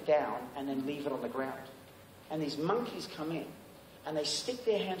weight it down and then leave it on the ground. And these monkeys come in and they stick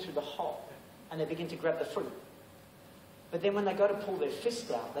their hand through the hole and they begin to grab the fruit. But then when they go to pull their fist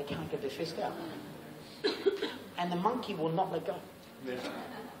out, they can't get their fist out. And the monkey will not let go.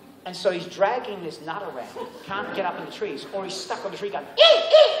 And so he's dragging this nut around, can't get up in the trees, or he's stuck on the tree going, eat,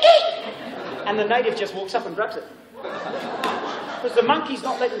 eat, eat! And the native just walks up and grabs it. Because the monkey's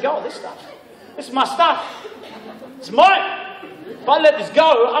not letting go of this stuff. This is my stuff. It's mine. If I let this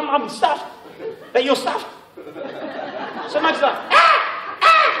go, I'm stuffed. They're your stuff. So the monkey's like, ah,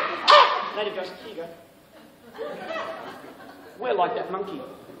 ah, ah! The native goes, here you go. We're like that monkey.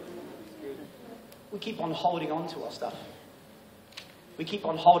 We keep on holding on to our stuff. We keep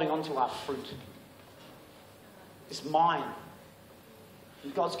on holding on to our fruit. It's mine.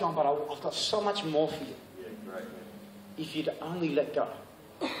 And God's going, but I've got so much more for you. If you'd only let go.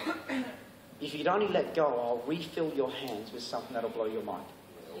 If you'd only let go, I'll refill your hands with something that'll blow your mind.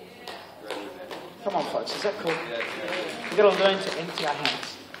 Come on, folks. Is that cool? We've got to learn to empty our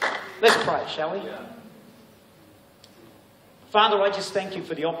hands. Let's pray, shall we? Father, I just thank you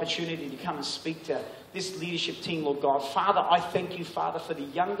for the opportunity to come and speak to this leadership team, Lord God. Father, I thank you, Father, for the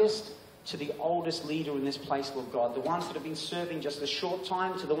youngest to the oldest leader in this place, Lord God. The ones that have been serving just a short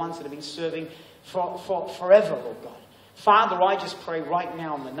time to the ones that have been serving for forever, Lord God. Father, I just pray right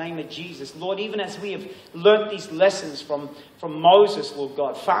now in the name of Jesus, Lord, even as we have learnt these lessons from Moses, Lord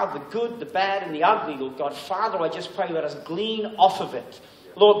God, Father, the good, the bad, and the ugly, Lord God, Father, I just pray let us glean off of it.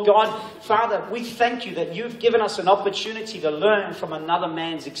 Lord God, Father, we thank you that you've given us an opportunity to learn from another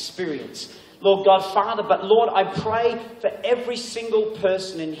man's experience. Lord God, Father, but Lord, I pray for every single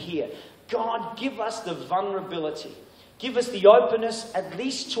person in here. God, give us the vulnerability. Give us the openness, at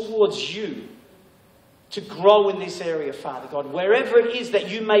least towards you, to grow in this area, Father God. Wherever it is that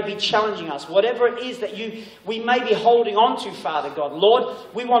you may be challenging us, whatever it is that we may be holding on to, Father God, Lord,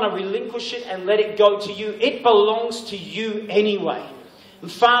 we want to relinquish it and let it go to you. It belongs to you anyway.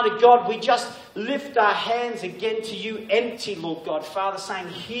 And Father God, we just lift our hands again to you empty, Lord God. Father, saying,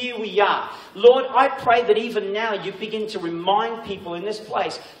 here we are. Lord, I pray that even now you begin to remind people in this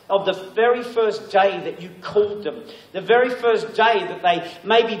place of the very first day that you called them. The very first day that they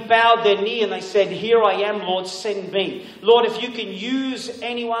maybe bowed their knee and they said, here I am, Lord, send me. Lord, if you can use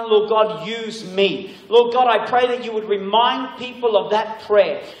anyone, Lord God, use me. Lord God, I pray that you would remind people of that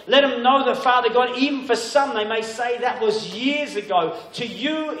prayer. Let them know that, Father God, even for some, they may say that was years ago. To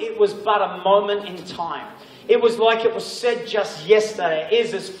you, it was but a moment in time. It was like it was said just yesterday. It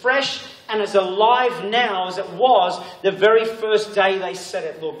is as fresh and as alive now as it was the very first day they said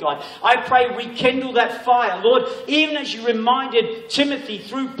it, Lord God. I pray rekindle that fire, Lord, even as you reminded Timothy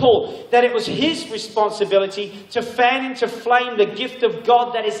through Paul that it was his responsibility to fan into flame the gift of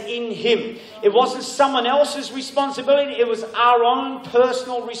God that is in him. It wasn't someone else's responsibility, it was our own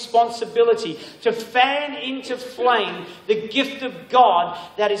personal responsibility to fan into flame the gift of God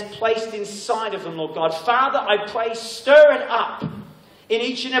that is placed inside of him, Lord God. Father, I pray, stir it up in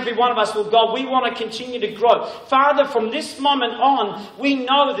each and every one of us, Lord God. We want to continue to grow. Father, from this moment on, we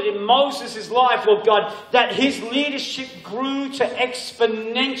know that in Moses' life, Lord God, that his leadership grew to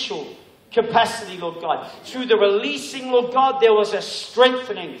exponential capacity, Lord God. Through the releasing, Lord God, there was a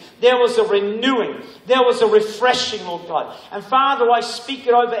strengthening. There was a renewing. There was a refreshing, Lord God. And Father, I speak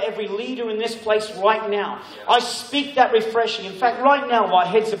it over every leader in this place right now. I speak that refreshing. In fact, right now, while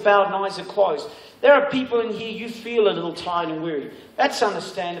heads are bowed and eyes are closed, there are people in here, you feel a little tired and weary. That's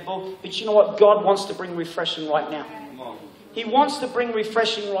understandable. But you know what? God wants to bring refreshing right now. He wants to bring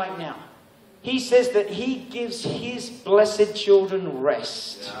refreshing right now. He says that he gives his blessed children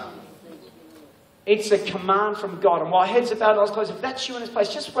rest. It's a command from God. And while heads are bowed, eyes closed, if that's you in this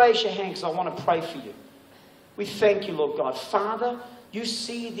place, just raise your hand because I want to pray for you. We thank you, Lord God. Father, you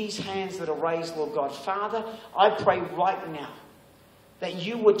see these hands that are raised, Lord God. Father, I pray right now that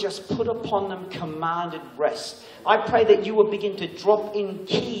you would just put upon them commanded rest. I pray that you would begin to drop in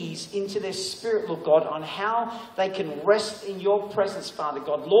keys into their spirit, Lord God, on how they can rest in your presence, Father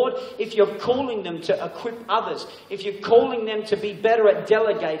God. Lord, if you're calling them to equip others, if you're calling them to be better at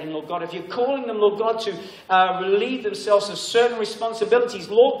delegating, Lord God, if you're calling them, Lord God, to relieve themselves of certain responsibilities,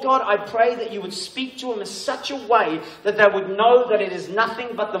 Lord God, I pray that you would speak to them in such a way that they would know that it is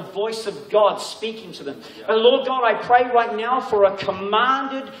nothing but the voice of God speaking to them. But Lord God, I pray right now for a commanded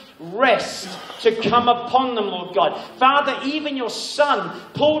rest to come upon them, Lord God. Father, even your Son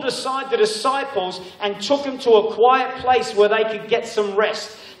pulled aside the disciples and took them to a quiet place where they could get some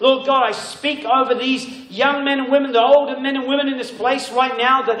rest. Lord God, I speak over these young men and women, the older men and women in this place right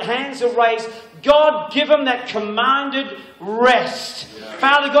now that hands are raised. God, give them that commanded rest.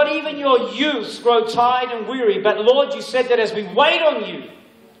 Father God, even your youths grow tired and weary. But Lord, you said that as we wait on you,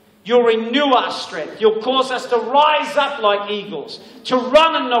 you'll renew our strength. You'll cause us to rise up like eagles, to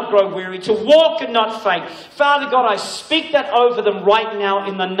run and not grow weary, to walk and not faint. Father God, I speak that over them right now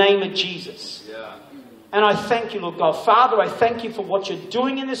in the name of Jesus. Yeah. And I thank you, Lord God. Father, I thank you for what you're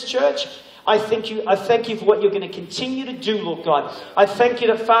doing in this church. I thank you for what you're going to continue to do, Lord God. I thank you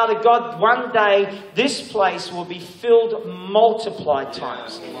that, Father God, one day this place will be filled multiplied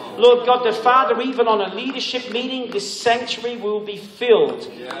times. Lord God, that, Father, even on a leadership meeting, this sanctuary will be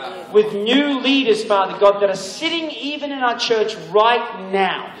filled with new leaders, Father God, that are sitting even in our church right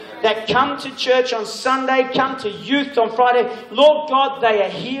now, that come to church on Sunday, come to youth on Friday. Lord God, they are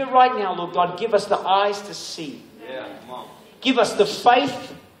here right now, Lord God. Give us the eyes to see. Give us the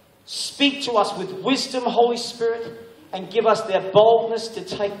faith. Speak to us with wisdom, Holy Spirit, and give us their boldness to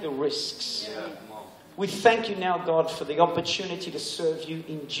take the risks. We thank you now, God, for the opportunity to serve you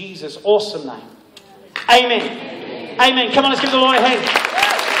in Jesus' awesome name. Amen. Amen. Amen. Come on, let's give the Lord a hand.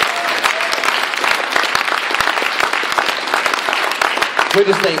 We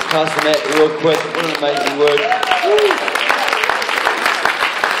just thank Pastor Matt real quick. What an amazing word.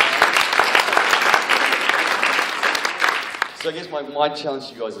 So I guess my challenge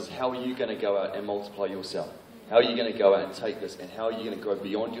to you guys is, how are you going to go out and multiply yourself? How are you going to go out and take this? And how are you going to grow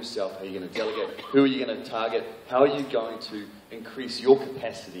beyond yourself? How are you going to delegate? Who are you going to target? How are you going to increase your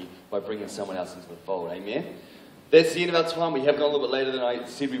capacity by bringing someone else into the fold? Amen? That's the end of our time. We have gone a little bit later than I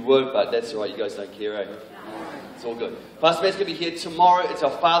said we would, but that's all right. You guys don't care, eh? It's all good. Pastor Matt's going to be here tomorrow. It's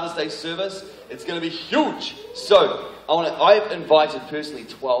our Father's Day service. It's going to be huge. So I've invited personally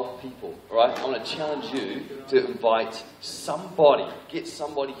 12 people, all right? I want to challenge you to invite somebody. Get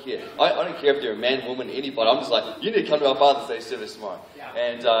somebody here. I don't care if they're a man, woman, anybody. I'm just like, you need to come to our Father's Day service tomorrow.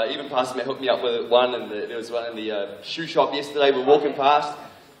 And even Pastor Matt hooked me up with one, and there was one in the shoe shop yesterday. We're walking past,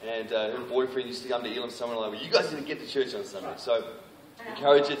 and her boyfriend used to come to Elim. Someone like, well, you guys need to get to church on Sunday. So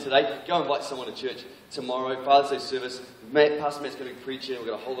encourage you today. Go invite someone to church tomorrow. Father's Day service. Pastor Matt's going to be preaching. We've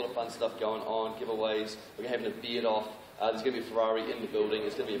got a whole lot of fun stuff going on. Giveaways. We're having a beard off. There's going to be a Ferrari in the building.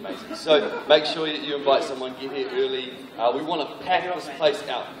 It's going to be amazing. So make sure you invite someone. Get here early. We want to pack this place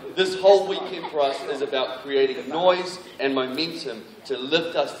out. This whole weekend for us is about creating noise and momentum to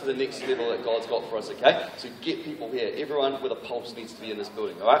lift us to the next level that God's got for us, okay? So get people here. Everyone with a pulse needs to be in this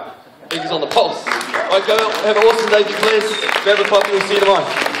building, all right? Fingers on the pulse. All right, go out. Have an awesome day. Be blessed. Grab a coffee. We'll see you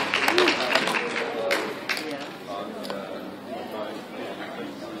tomorrow.